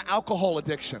me from my alcohol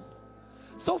addiction.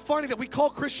 So funny that we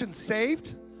call Christians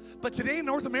saved, but today in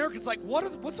North America, it's like,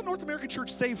 what's the North American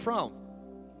church saved from?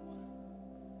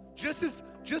 Just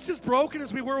as broken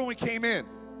as we were when we came in.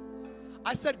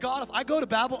 I said, God, if I go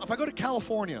to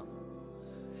California,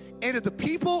 and if the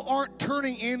people aren't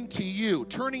turning into you,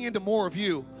 turning into more of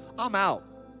you, I'm out.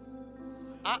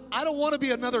 I don't want to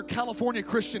be another California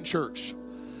Christian church.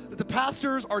 That the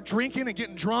pastors are drinking and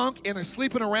getting drunk and they're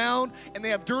sleeping around and they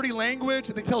have dirty language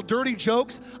and they tell dirty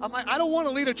jokes. I'm like, I don't want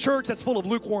to lead a church that's full of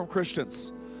lukewarm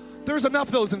Christians. There's enough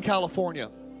of those in California.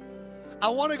 I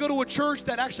want to go to a church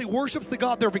that actually worships the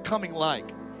God they're becoming like.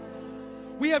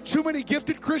 We have too many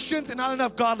gifted Christians and not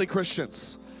enough godly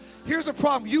Christians. Here's the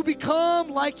problem. You become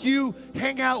like you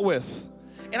hang out with.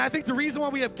 And I think the reason why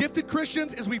we have gifted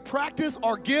Christians is we practice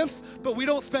our gifts, but we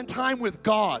don't spend time with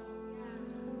God.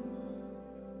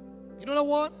 You know what I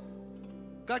want?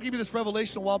 God gave me this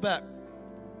revelation a while back.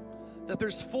 That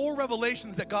there's 4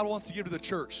 revelations that God wants to give to the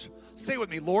church. Say it with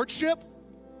me. Lordship,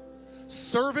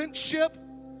 servantship.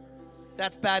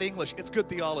 That's bad English. It's good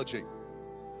theology.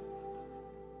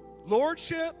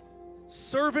 Lordship,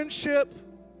 servantship,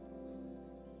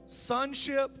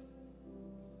 sonship,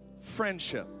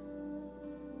 friendship.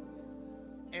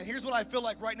 And here's what I feel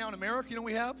like right now in America, you know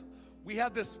what we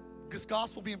have this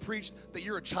gospel being preached that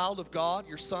you're a child of God,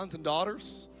 you're sons and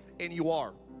daughters, and you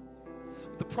are.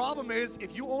 But the problem is,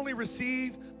 if you only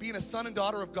receive being a son and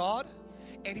daughter of God,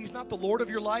 and He's not the Lord of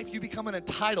your life, you become an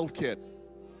entitled kid.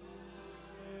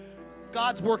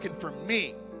 God's working for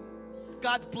me.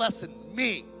 God's blessing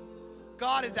me.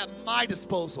 God is at my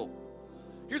disposal.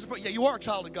 Here's the point. Yeah, you are a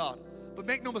child of God, but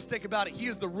make no mistake about it, He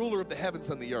is the ruler of the heavens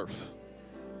and the earth.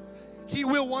 He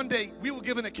will one day, we will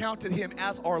give an account to Him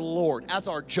as our Lord, as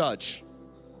our judge.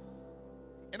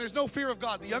 And there's no fear of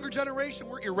God. The younger generation,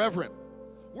 we're irreverent.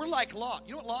 We're like Lot.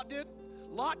 You know what Lot did?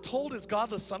 Lot told his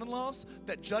godless son-in-laws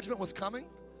that judgment was coming. You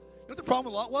know what the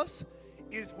problem with Lot was?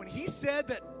 Is when he said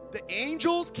that the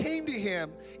angels came to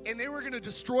him and they were going to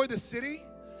destroy the city,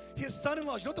 his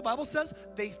son-in-laws, you know what the Bible says?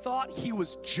 They thought he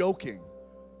was joking.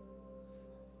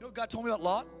 You know what God told me about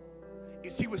Lot?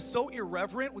 Is he was so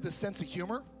irreverent with a sense of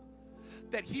humor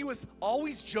that he was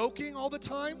always joking all the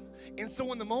time. And so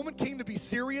when the moment came to be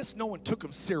serious, no one took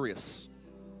him serious.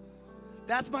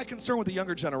 That's my concern with the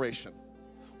younger generation.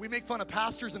 We make fun of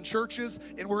pastors and churches,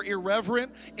 and we're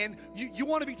irreverent, and you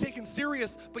want to be taken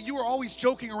serious, but you are always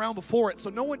joking around before it, so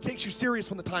no one takes you serious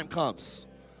when the time comes.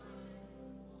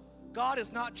 God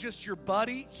is not just your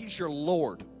buddy, He's your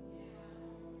Lord.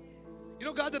 You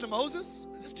know what God did to Moses?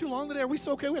 Is this too long today? Are we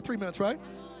still okay? We have 3 minutes, right?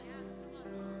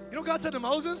 You know what God said to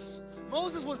Moses?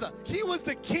 Moses was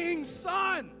the king's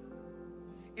son.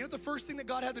 You know what the first thing that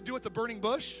God had to do at the burning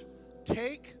bush?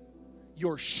 Take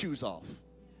your shoes off.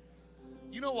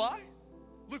 You know why?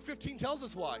 Luke 15 tells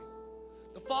us why.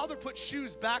 The Father put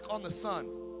shoes back on the Son.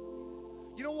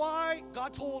 You know why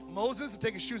God told Moses to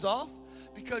take his shoes off?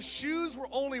 Because shoes were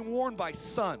only worn by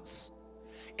sons.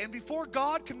 And before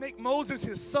God could make Moses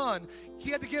his son, He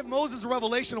had to give Moses a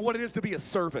revelation of what it is to be a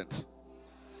servant.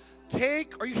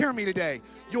 Are you hearing me today?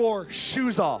 Your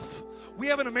shoes off. We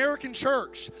have an American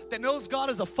church that knows God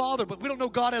as a father, but we don't know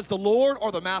God as the Lord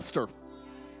or the master.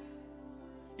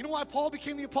 You know why Paul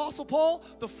became the Apostle Paul?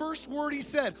 The first word he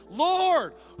said,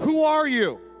 Lord, who are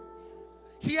you?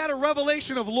 He had a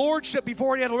revelation of lordship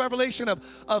before he had a revelation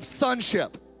of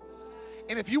sonship.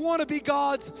 And if you want to be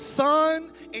God's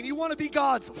son and you want to be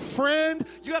God's friend,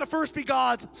 you got to first be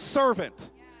God's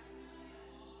servant.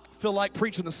 I feel like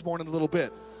preaching this morning a little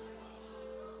bit.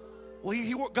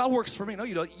 Well, God works for me. No,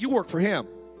 you don't. You work for Him.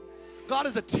 God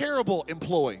is a terrible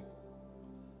employee,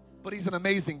 but He's an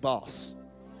amazing boss.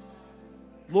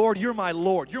 Lord, you're my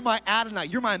Lord. You're my Adonai.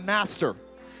 You're my master.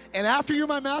 And after you're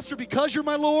my master, because you're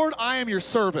my Lord, I am your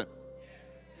servant.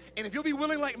 And if you'll be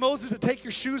willing like Moses to take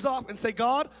your shoes off and say,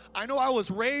 God, I know I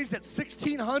was raised at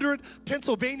 1600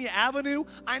 Pennsylvania Avenue.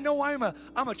 I know I'm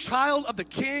a child of the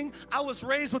King. I was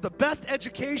raised with the best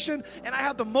education and I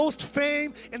have the most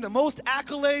fame and the most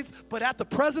accolades. But at the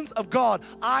presence of God,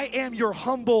 I am your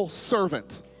humble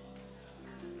servant.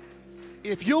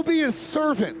 If you'll be His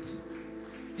servant,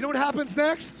 you know what happens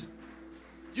next?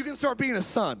 You can start being a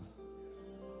son.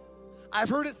 I've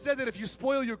heard it said that if you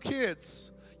spoil your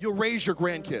kids, you'll raise your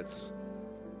grandkids.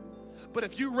 But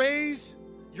if you raise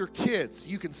your kids,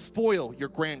 you can spoil your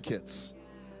grandkids.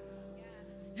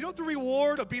 You know what the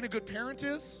reward of being a good parent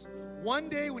is? One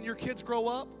day when your kids grow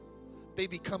up, they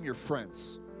become your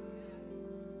friends.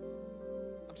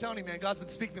 I'm telling you, man, God's been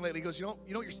speaking to me lately. He goes, you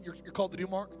know what you're called to do,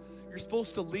 Mark? You're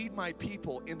supposed to lead my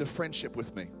people into friendship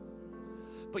with me.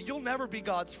 But you'll never be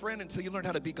God's friend until you learn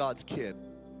how to be God's kid.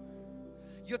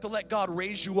 You have to let God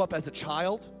raise you up as a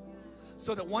child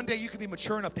so that one day you can be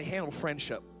mature enough to handle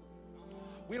friendship.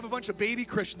 We have a bunch of baby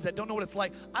Christians that don't know what it's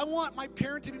like. I want my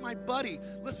parent to be my buddy.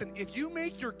 Listen, if you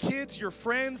make your kids your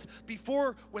friends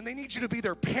before when they need you to be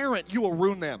their parent, you will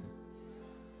ruin them.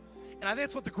 And I think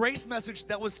that's what the grace message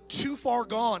that was too far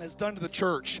gone has done to the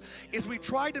church, is we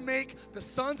tried to make the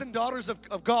sons and daughters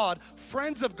of God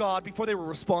friends of God before they were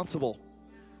responsible.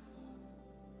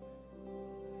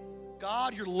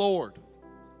 God, you're Lord.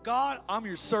 God, I'm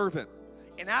your servant.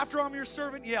 And after I'm your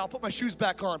servant, yeah, I'll put my shoes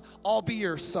back on. I'll be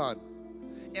your son.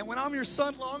 And when I'm your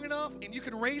son long enough and you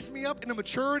can raise me up into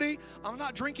maturity, I'm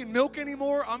not drinking milk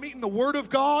anymore. I'm eating the word of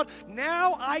God.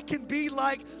 Now I can be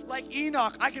like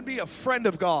Enoch. I can be a friend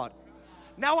of God.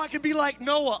 Now I can be like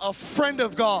Noah, a friend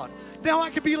of God. Now I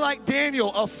can be like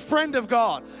Daniel, a friend of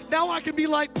God. Now I can be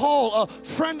like Paul, a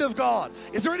friend of God.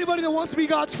 Is there anybody that wants to be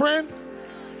God's friend?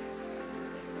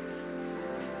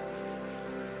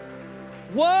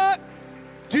 What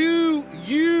do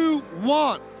you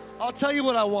want? I'll tell you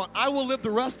what I want. I will live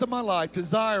the rest of my life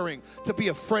desiring to be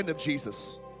a friend of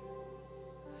Jesus.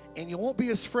 And you won't be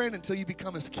his friend until you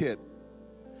become his kid.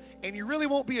 And you really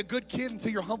won't be a good kid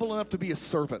until you're humble enough to be a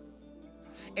servant.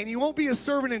 And you won't be a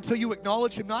servant until you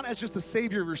acknowledge him not as just the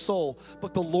Savior of your soul,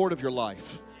 but the Lord of your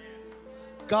life.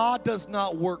 God does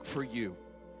not work for you.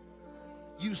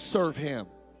 You serve him.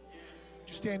 Would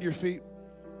you stand to your feet?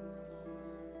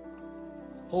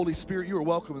 Holy Spirit, you are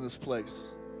welcome in this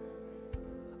place.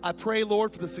 I pray,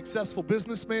 Lord, for the successful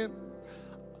businessman,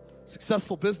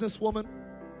 successful businesswoman.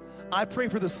 I pray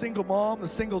for the single mom, the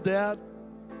single dad.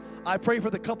 I pray for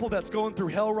the couple that's going through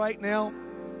hell right now.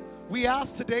 We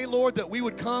ask today, Lord, that we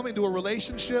would come into a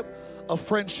relationship of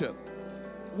friendship.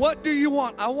 What do you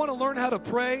want? I want to learn how to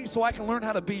pray so I can learn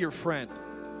how to be your friend.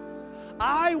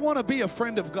 I want to be a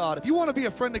friend of God. If you want to be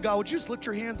a friend of God, would you just lift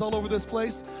your hands all over this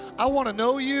place? I want to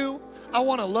know you. I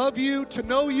want to love you. To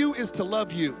know you is to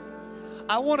love you.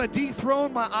 I want to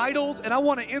dethrone my idols and I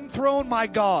want to enthrone my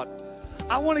God.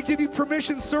 I want to give you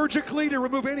permission surgically to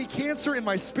remove any cancer in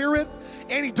my spirit,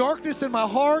 any darkness in my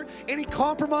heart, any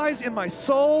compromise in my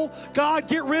soul. God,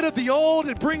 get rid of the old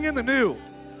and bring in the new.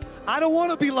 I don't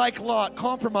want to be like Lot,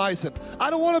 compromising. I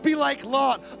don't want to be like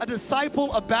Lot, a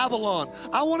disciple of Babylon.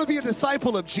 I want to be a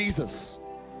disciple of Jesus.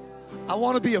 I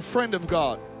want to be a friend of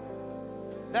God.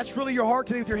 That's really your heart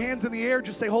today with your hands in the air.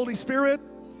 Just say, Holy Spirit,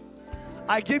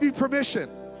 I give you permission.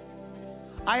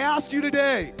 I ask you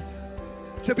today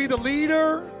to be the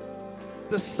leader,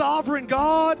 the sovereign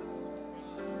God,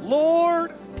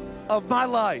 Lord of my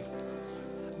life.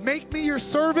 Make me your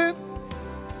servant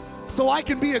so I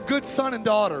can be a good son and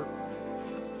daughter.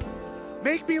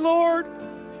 Make me, Lord,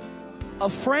 a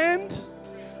friend,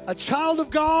 a child of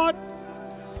God,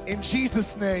 in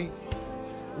Jesus' name.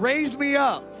 Raise me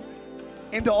up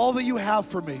into all that you have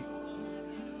for me.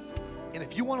 And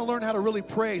if you want to learn how to really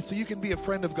pray so you can be a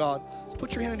friend of God, just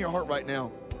put your hand on your heart right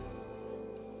now.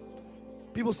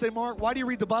 People say, Mark, why do you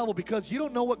read the Bible? Because you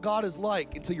don't know what God is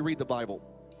like until you read the Bible.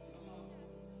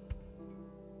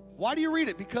 Why do you read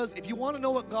it? Because if you want to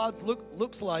know what God's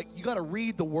looks like, you got to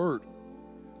read the Word.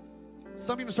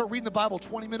 Some of you start reading the Bible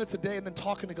 20 minutes a day and then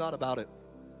talking to God about it.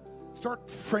 Start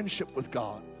friendship with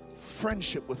God.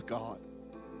 Friendship with God.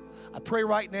 I pray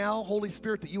right now, Holy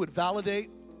Spirit, that you would validate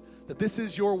that this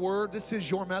is your word, this is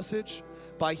your message,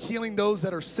 by healing those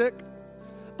that are sick,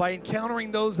 by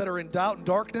encountering those that are in doubt and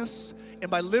darkness, and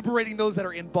by liberating those that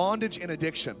are in bondage and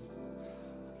addiction.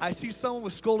 I see someone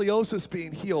with scoliosis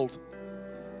being healed.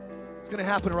 It's going to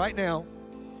happen right now.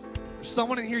 There's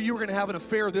someone in here, you were going to have an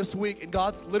affair this week, and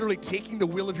God's literally taking the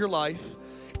wheel of your life.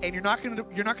 And you're not going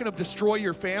to destroy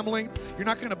your family. You're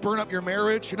not going to burn up your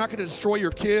marriage. You're not going to destroy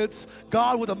your kids.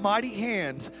 God, with a mighty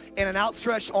hand and an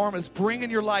outstretched arm, is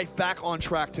bringing your life back on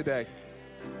track today.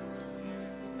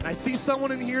 And I see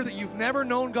someone in here that you've never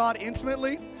known God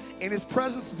intimately, and his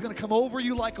presence is going to come over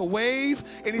you like a wave,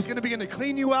 and he's going to begin to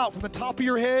clean you out from the top of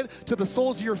your head to the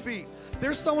soles of your feet.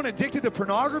 There's someone addicted to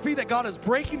pornography that God is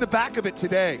breaking the back of it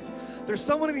today. There's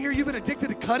someone in here, you've been addicted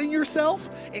to cutting yourself,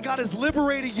 and God is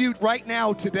liberating you right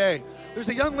now today. There's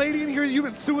a young lady in here, you've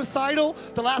been suicidal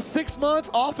the last 6 months,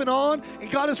 off and on,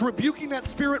 and God is rebuking that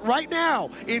spirit right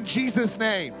now in Jesus'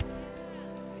 name.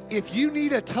 If you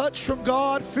need a touch from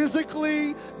God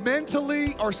physically,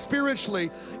 mentally, or spiritually,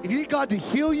 if you need God to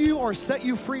heal you or set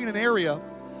you free in an area,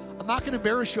 I'm not going to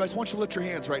embarrass you. I just want you to lift your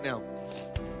hands right now.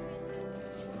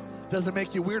 Doesn't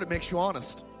make you weird, it makes you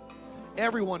honest.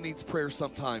 Everyone needs prayer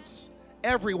sometimes.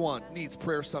 Everyone needs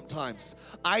prayer sometimes.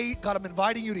 God, I'm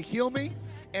inviting you to heal me,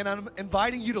 and I'm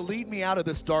inviting you to lead me out of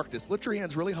this darkness. Lift your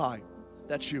hands really high.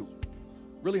 That's you.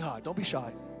 Really high. Don't be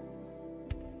shy.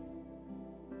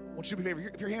 I want you to be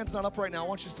favor. If your hand's not up right now, I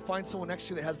want you just to find someone next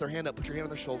to you that has their hand up. Put your hand on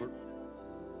their shoulder.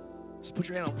 Just put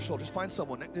your hand on their shoulder. Just find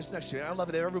someone just next to you. I love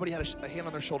it that everybody had a hand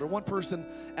on their shoulder. One person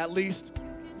at least.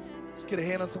 Just get a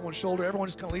hand on someone's shoulder. Everyone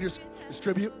just kind of leaders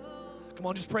distribute. Come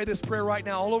on, just pray this prayer right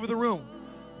now all over the room.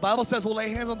 Bible says we'll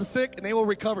lay hands on the sick and they will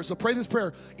recover. So pray this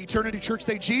prayer. Eternity Church,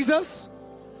 say, Jesus.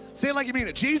 Say it like you mean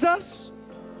it. Jesus,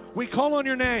 we call on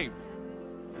your name.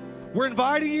 We're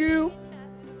inviting you,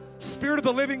 Spirit of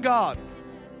the living God,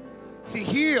 to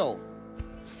heal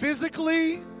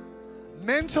physically,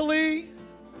 mentally,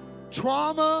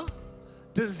 trauma,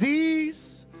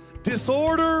 disease,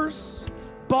 disorders,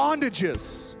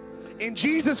 bondages. In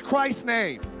Jesus Christ's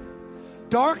name.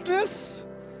 Darkness,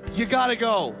 you gotta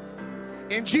go.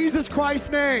 In Jesus Christ's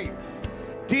name.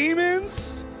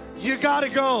 Demons, you gotta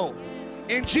go.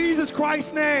 In Jesus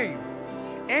Christ's name.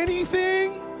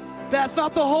 Anything that's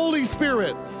not the Holy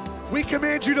Spirit, we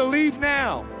command you to leave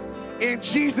now. In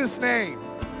Jesus' name.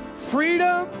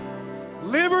 Freedom,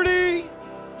 liberty,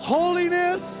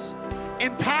 holiness,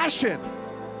 and passion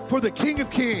for the King of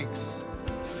Kings.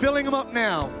 Filling them up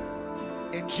now.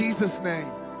 In Jesus'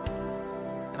 name.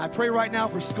 And I pray right now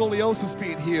for scoliosis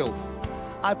being healed.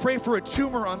 I pray for a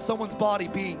tumor on someone's body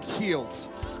being healed.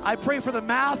 I pray for the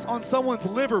mass on someone's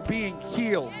liver being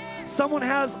healed. Someone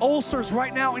has ulcers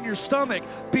right now in your stomach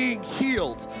being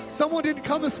healed. Someone didn't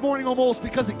come this morning almost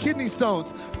because of kidney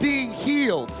stones being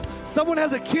healed. Someone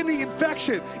has a kidney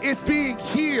infection, it's being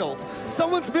healed.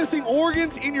 Someone's missing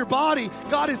organs in your body,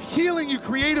 God is healing you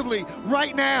creatively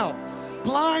right now.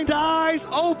 Blind eyes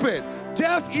open,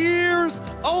 deaf ears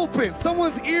open.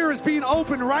 Someone's ear is being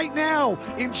opened right now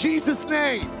in Jesus'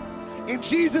 name. In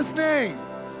Jesus' name.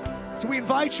 So we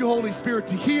invite you, Holy Spirit,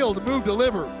 to heal, to move,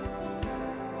 deliver.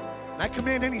 And I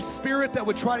command any spirit that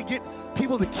would try to get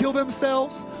people to kill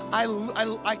themselves,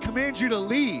 I command you to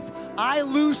leave. I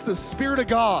loose the Spirit of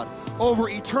God over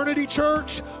Eternity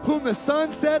Church. Whom the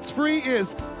Son sets free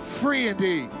is free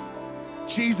indeed.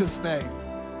 Jesus' name.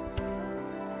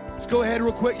 Let's go ahead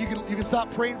real quick. You can stop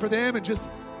praying for them and just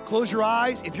close your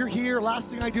eyes. If you're here, last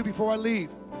thing I do before I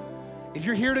leave. If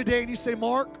you're here today and you say,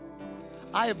 Mark,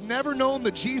 I have never known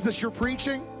the Jesus you're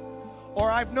preaching, or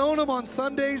I've known him on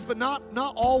Sundays, but not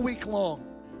all week long.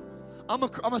 I'm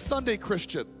a Sunday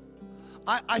Christian.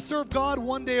 I serve God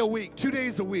 1 day a week, 2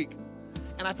 days a week.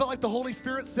 And I felt like the Holy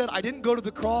Spirit said I didn't go to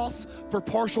the cross for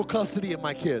partial custody of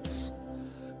my kids.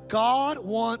 God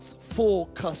wants full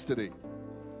custody.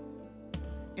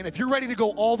 And if you're ready to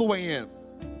go all the way in,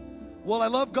 well, I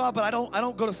love God, but I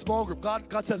don't go to small group.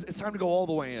 God says it's time to go all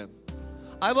the way in.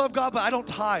 I love God, but I don't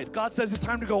tithe. God says it's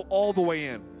time to go all the way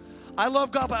in. I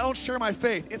love God, but I don't share my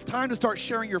faith. It's time to start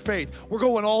sharing your faith. We're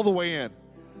going all the way in.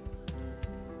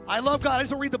 I love God, I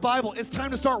just don't read the Bible. It's time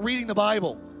to start reading the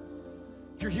Bible.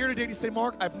 If you're here today and you say,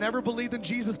 Mark, I've never believed in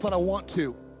Jesus, but I want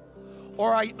to.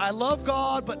 Or I love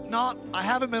God, but I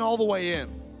haven't been all the way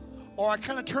in. Or I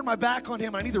kind of turned my back on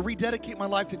him and I need to rededicate my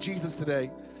life to Jesus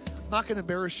today. I'm not going to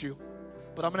embarrass you,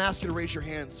 but I'm going to ask you to raise your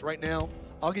hands right now.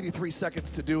 I'll give you 3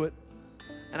 seconds to do it.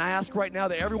 And I ask right now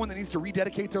that everyone that needs to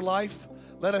rededicate their life,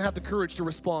 let them have the courage to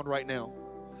respond right now.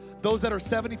 Those that are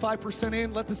 75%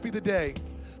 in, let this be the day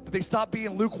that they stop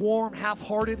being lukewarm,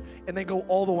 half-hearted, and they go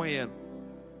all the way in.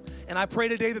 And I pray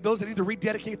today that those that need to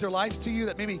rededicate their lives to you,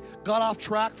 that maybe got off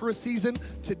track for a season,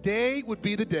 today would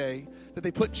be the day that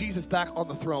they put Jesus back on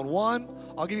the throne. 1,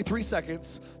 I'll give you 3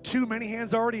 seconds. 2, many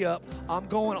hands already up. I'm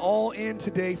going all in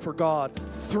today for God.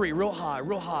 3, real high,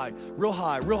 real high, real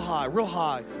high, real high, real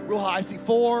high, real high. I see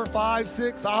 4, 5,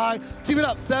 6, high. Keep it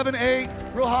up. 7, 8,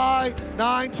 real high.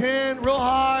 9, 10, real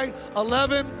high.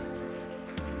 11.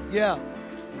 Yeah.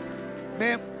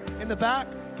 Ma'am, in the back,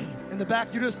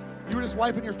 you were just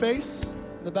wiping your face.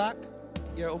 In the back.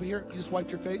 Yeah, over here. You just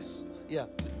wiped your face. Yeah.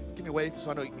 Give me a wave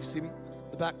so I know you see me.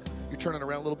 The back. You're turning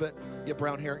around a little bit. You have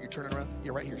brown hair. You're turning around.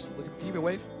 Yeah, right here. So look at me. Can you give me a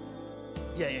wave?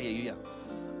 Yeah.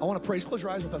 I want to praise. Close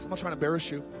your eyes with us. I'm not trying to embarrass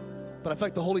you, but I feel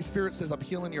like the Holy Spirit says, I'm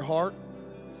healing your heart.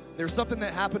 There's something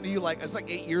that happened to you it's like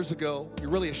 8 years ago.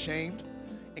 You're really ashamed,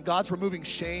 and God's removing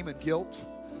shame and guilt.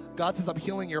 God says, I'm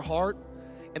healing your heart.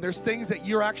 And there's things that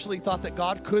you actually thought that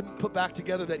God couldn't put back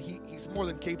together that He's more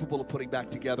than capable of putting back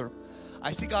together.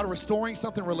 I see God restoring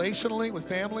something relationally with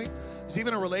family. There's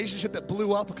even a relationship that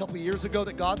blew up a couple of years ago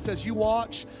that God says, you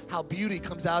watch how beauty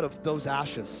comes out of those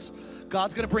ashes.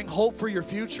 God's going to bring hope for your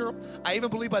future. I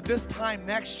even believe by this time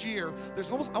next year, I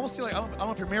almost see like, I don't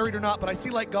know if you're married or not, but I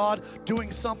see like God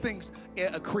doing something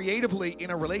creatively in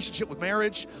a relationship with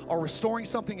marriage, or restoring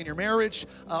something in your marriage,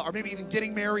 or maybe even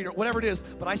getting married or whatever it is.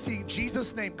 But I see in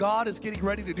Jesus' name, God is getting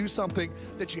ready to do something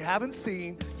that you haven't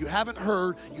seen, you haven't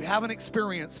heard, you haven't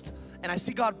experienced. And I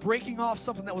see God breaking off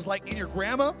something that was like in your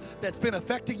grandma that's been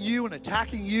affecting you and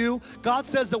attacking you. God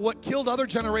says that what killed other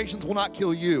generations will not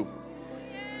kill you.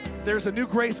 There's a new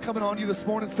grace coming on you this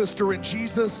morning, sister, in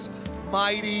Jesus'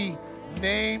 mighty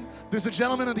name. There's a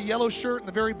gentleman in the yellow shirt in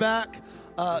the very back.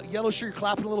 Yellow shirt, you're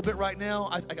clapping a little bit right now.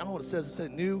 I don't know what it says. It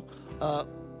said new,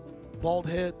 bald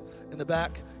head in the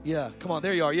back. Yeah, come on,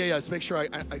 there you are. Yeah, just make sure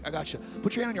I got you.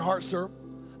 Put your hand on your heart, sir.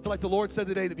 I feel like the Lord said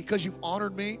today that because you've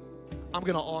honored me, I'm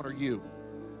going to honor you.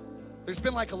 There's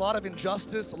been like a lot of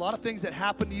injustice, a lot of things that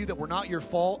happened to you that were not your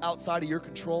fault, outside of your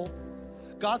control.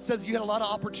 God says you had a lot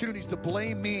of opportunities to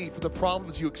blame me for the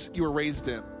problems you were raised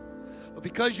in. But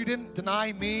because you didn't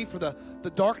deny me for the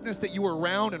darkness that you were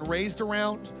around and raised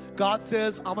around, God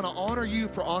says, I'm going to honor you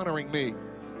for honoring me.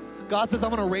 God says, I'm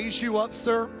going to raise you up,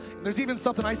 sir. And there's even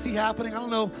something I see happening. I don't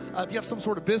know if you have some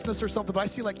sort of business or something, but I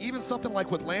see like even something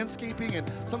like with landscaping and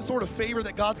some sort of favor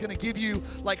that God's going to give you,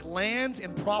 like lands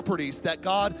and properties that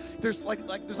God, there's like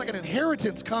an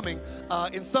inheritance coming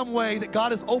in some way that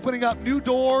God is opening up new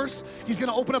doors. He's going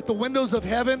to open up the windows of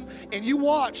heaven. And you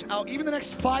watch out, even the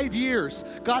next 5 years,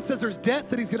 God says there's debts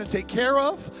that he's going to take care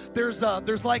of.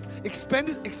 There's like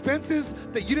expenses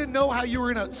that you didn't know how you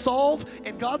were going to solve.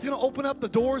 And God's going to open up the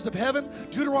doors of heaven.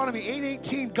 Deuteronomy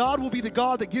 8:18, God will be the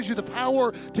God that gives you the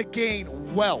power to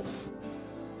gain wealth.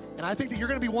 And I think that you're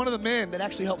going to be one of the men that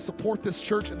actually help support this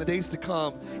church in the days to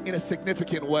come in a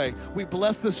significant way. We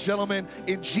bless this gentleman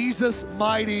in Jesus'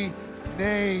 mighty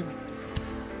name.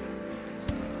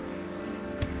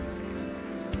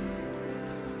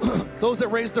 Those that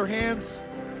raised their hands,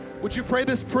 would you pray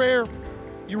this prayer?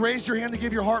 You raised your hand to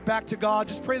give your heart back to God.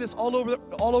 Just pray this all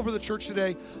over the church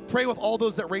today. Pray with all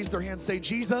those that raised their hands. Say,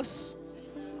 Jesus,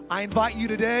 I invite you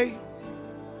today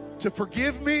to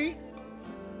forgive me,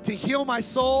 to heal my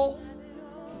soul.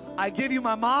 I give you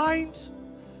my mind,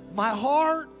 my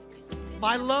heart,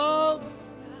 my love,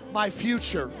 my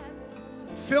future.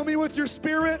 Fill me with your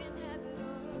spirit.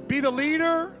 Be the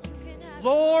leader,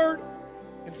 Lord,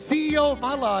 and CEO of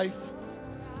my life.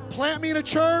 Plant me in a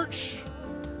church.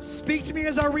 Speak to me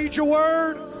as I read your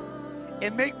word,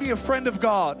 and make me a friend of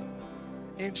God.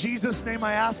 In Jesus' name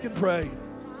I ask and pray.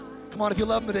 Come on, if you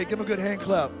love him today, give him a good hand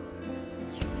clap.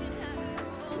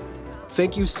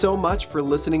 Thank you so much for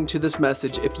listening to this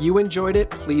message. If you enjoyed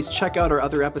it, please check out our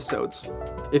other episodes.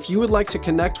 If you would like to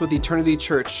connect with Eternity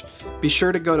Church, be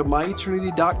sure to go to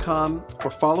myeternity.com or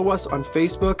follow us on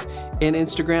Facebook and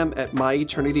Instagram at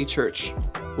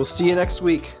MyEternityChurch. We'll see you next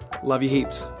week. Love you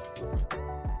heaps.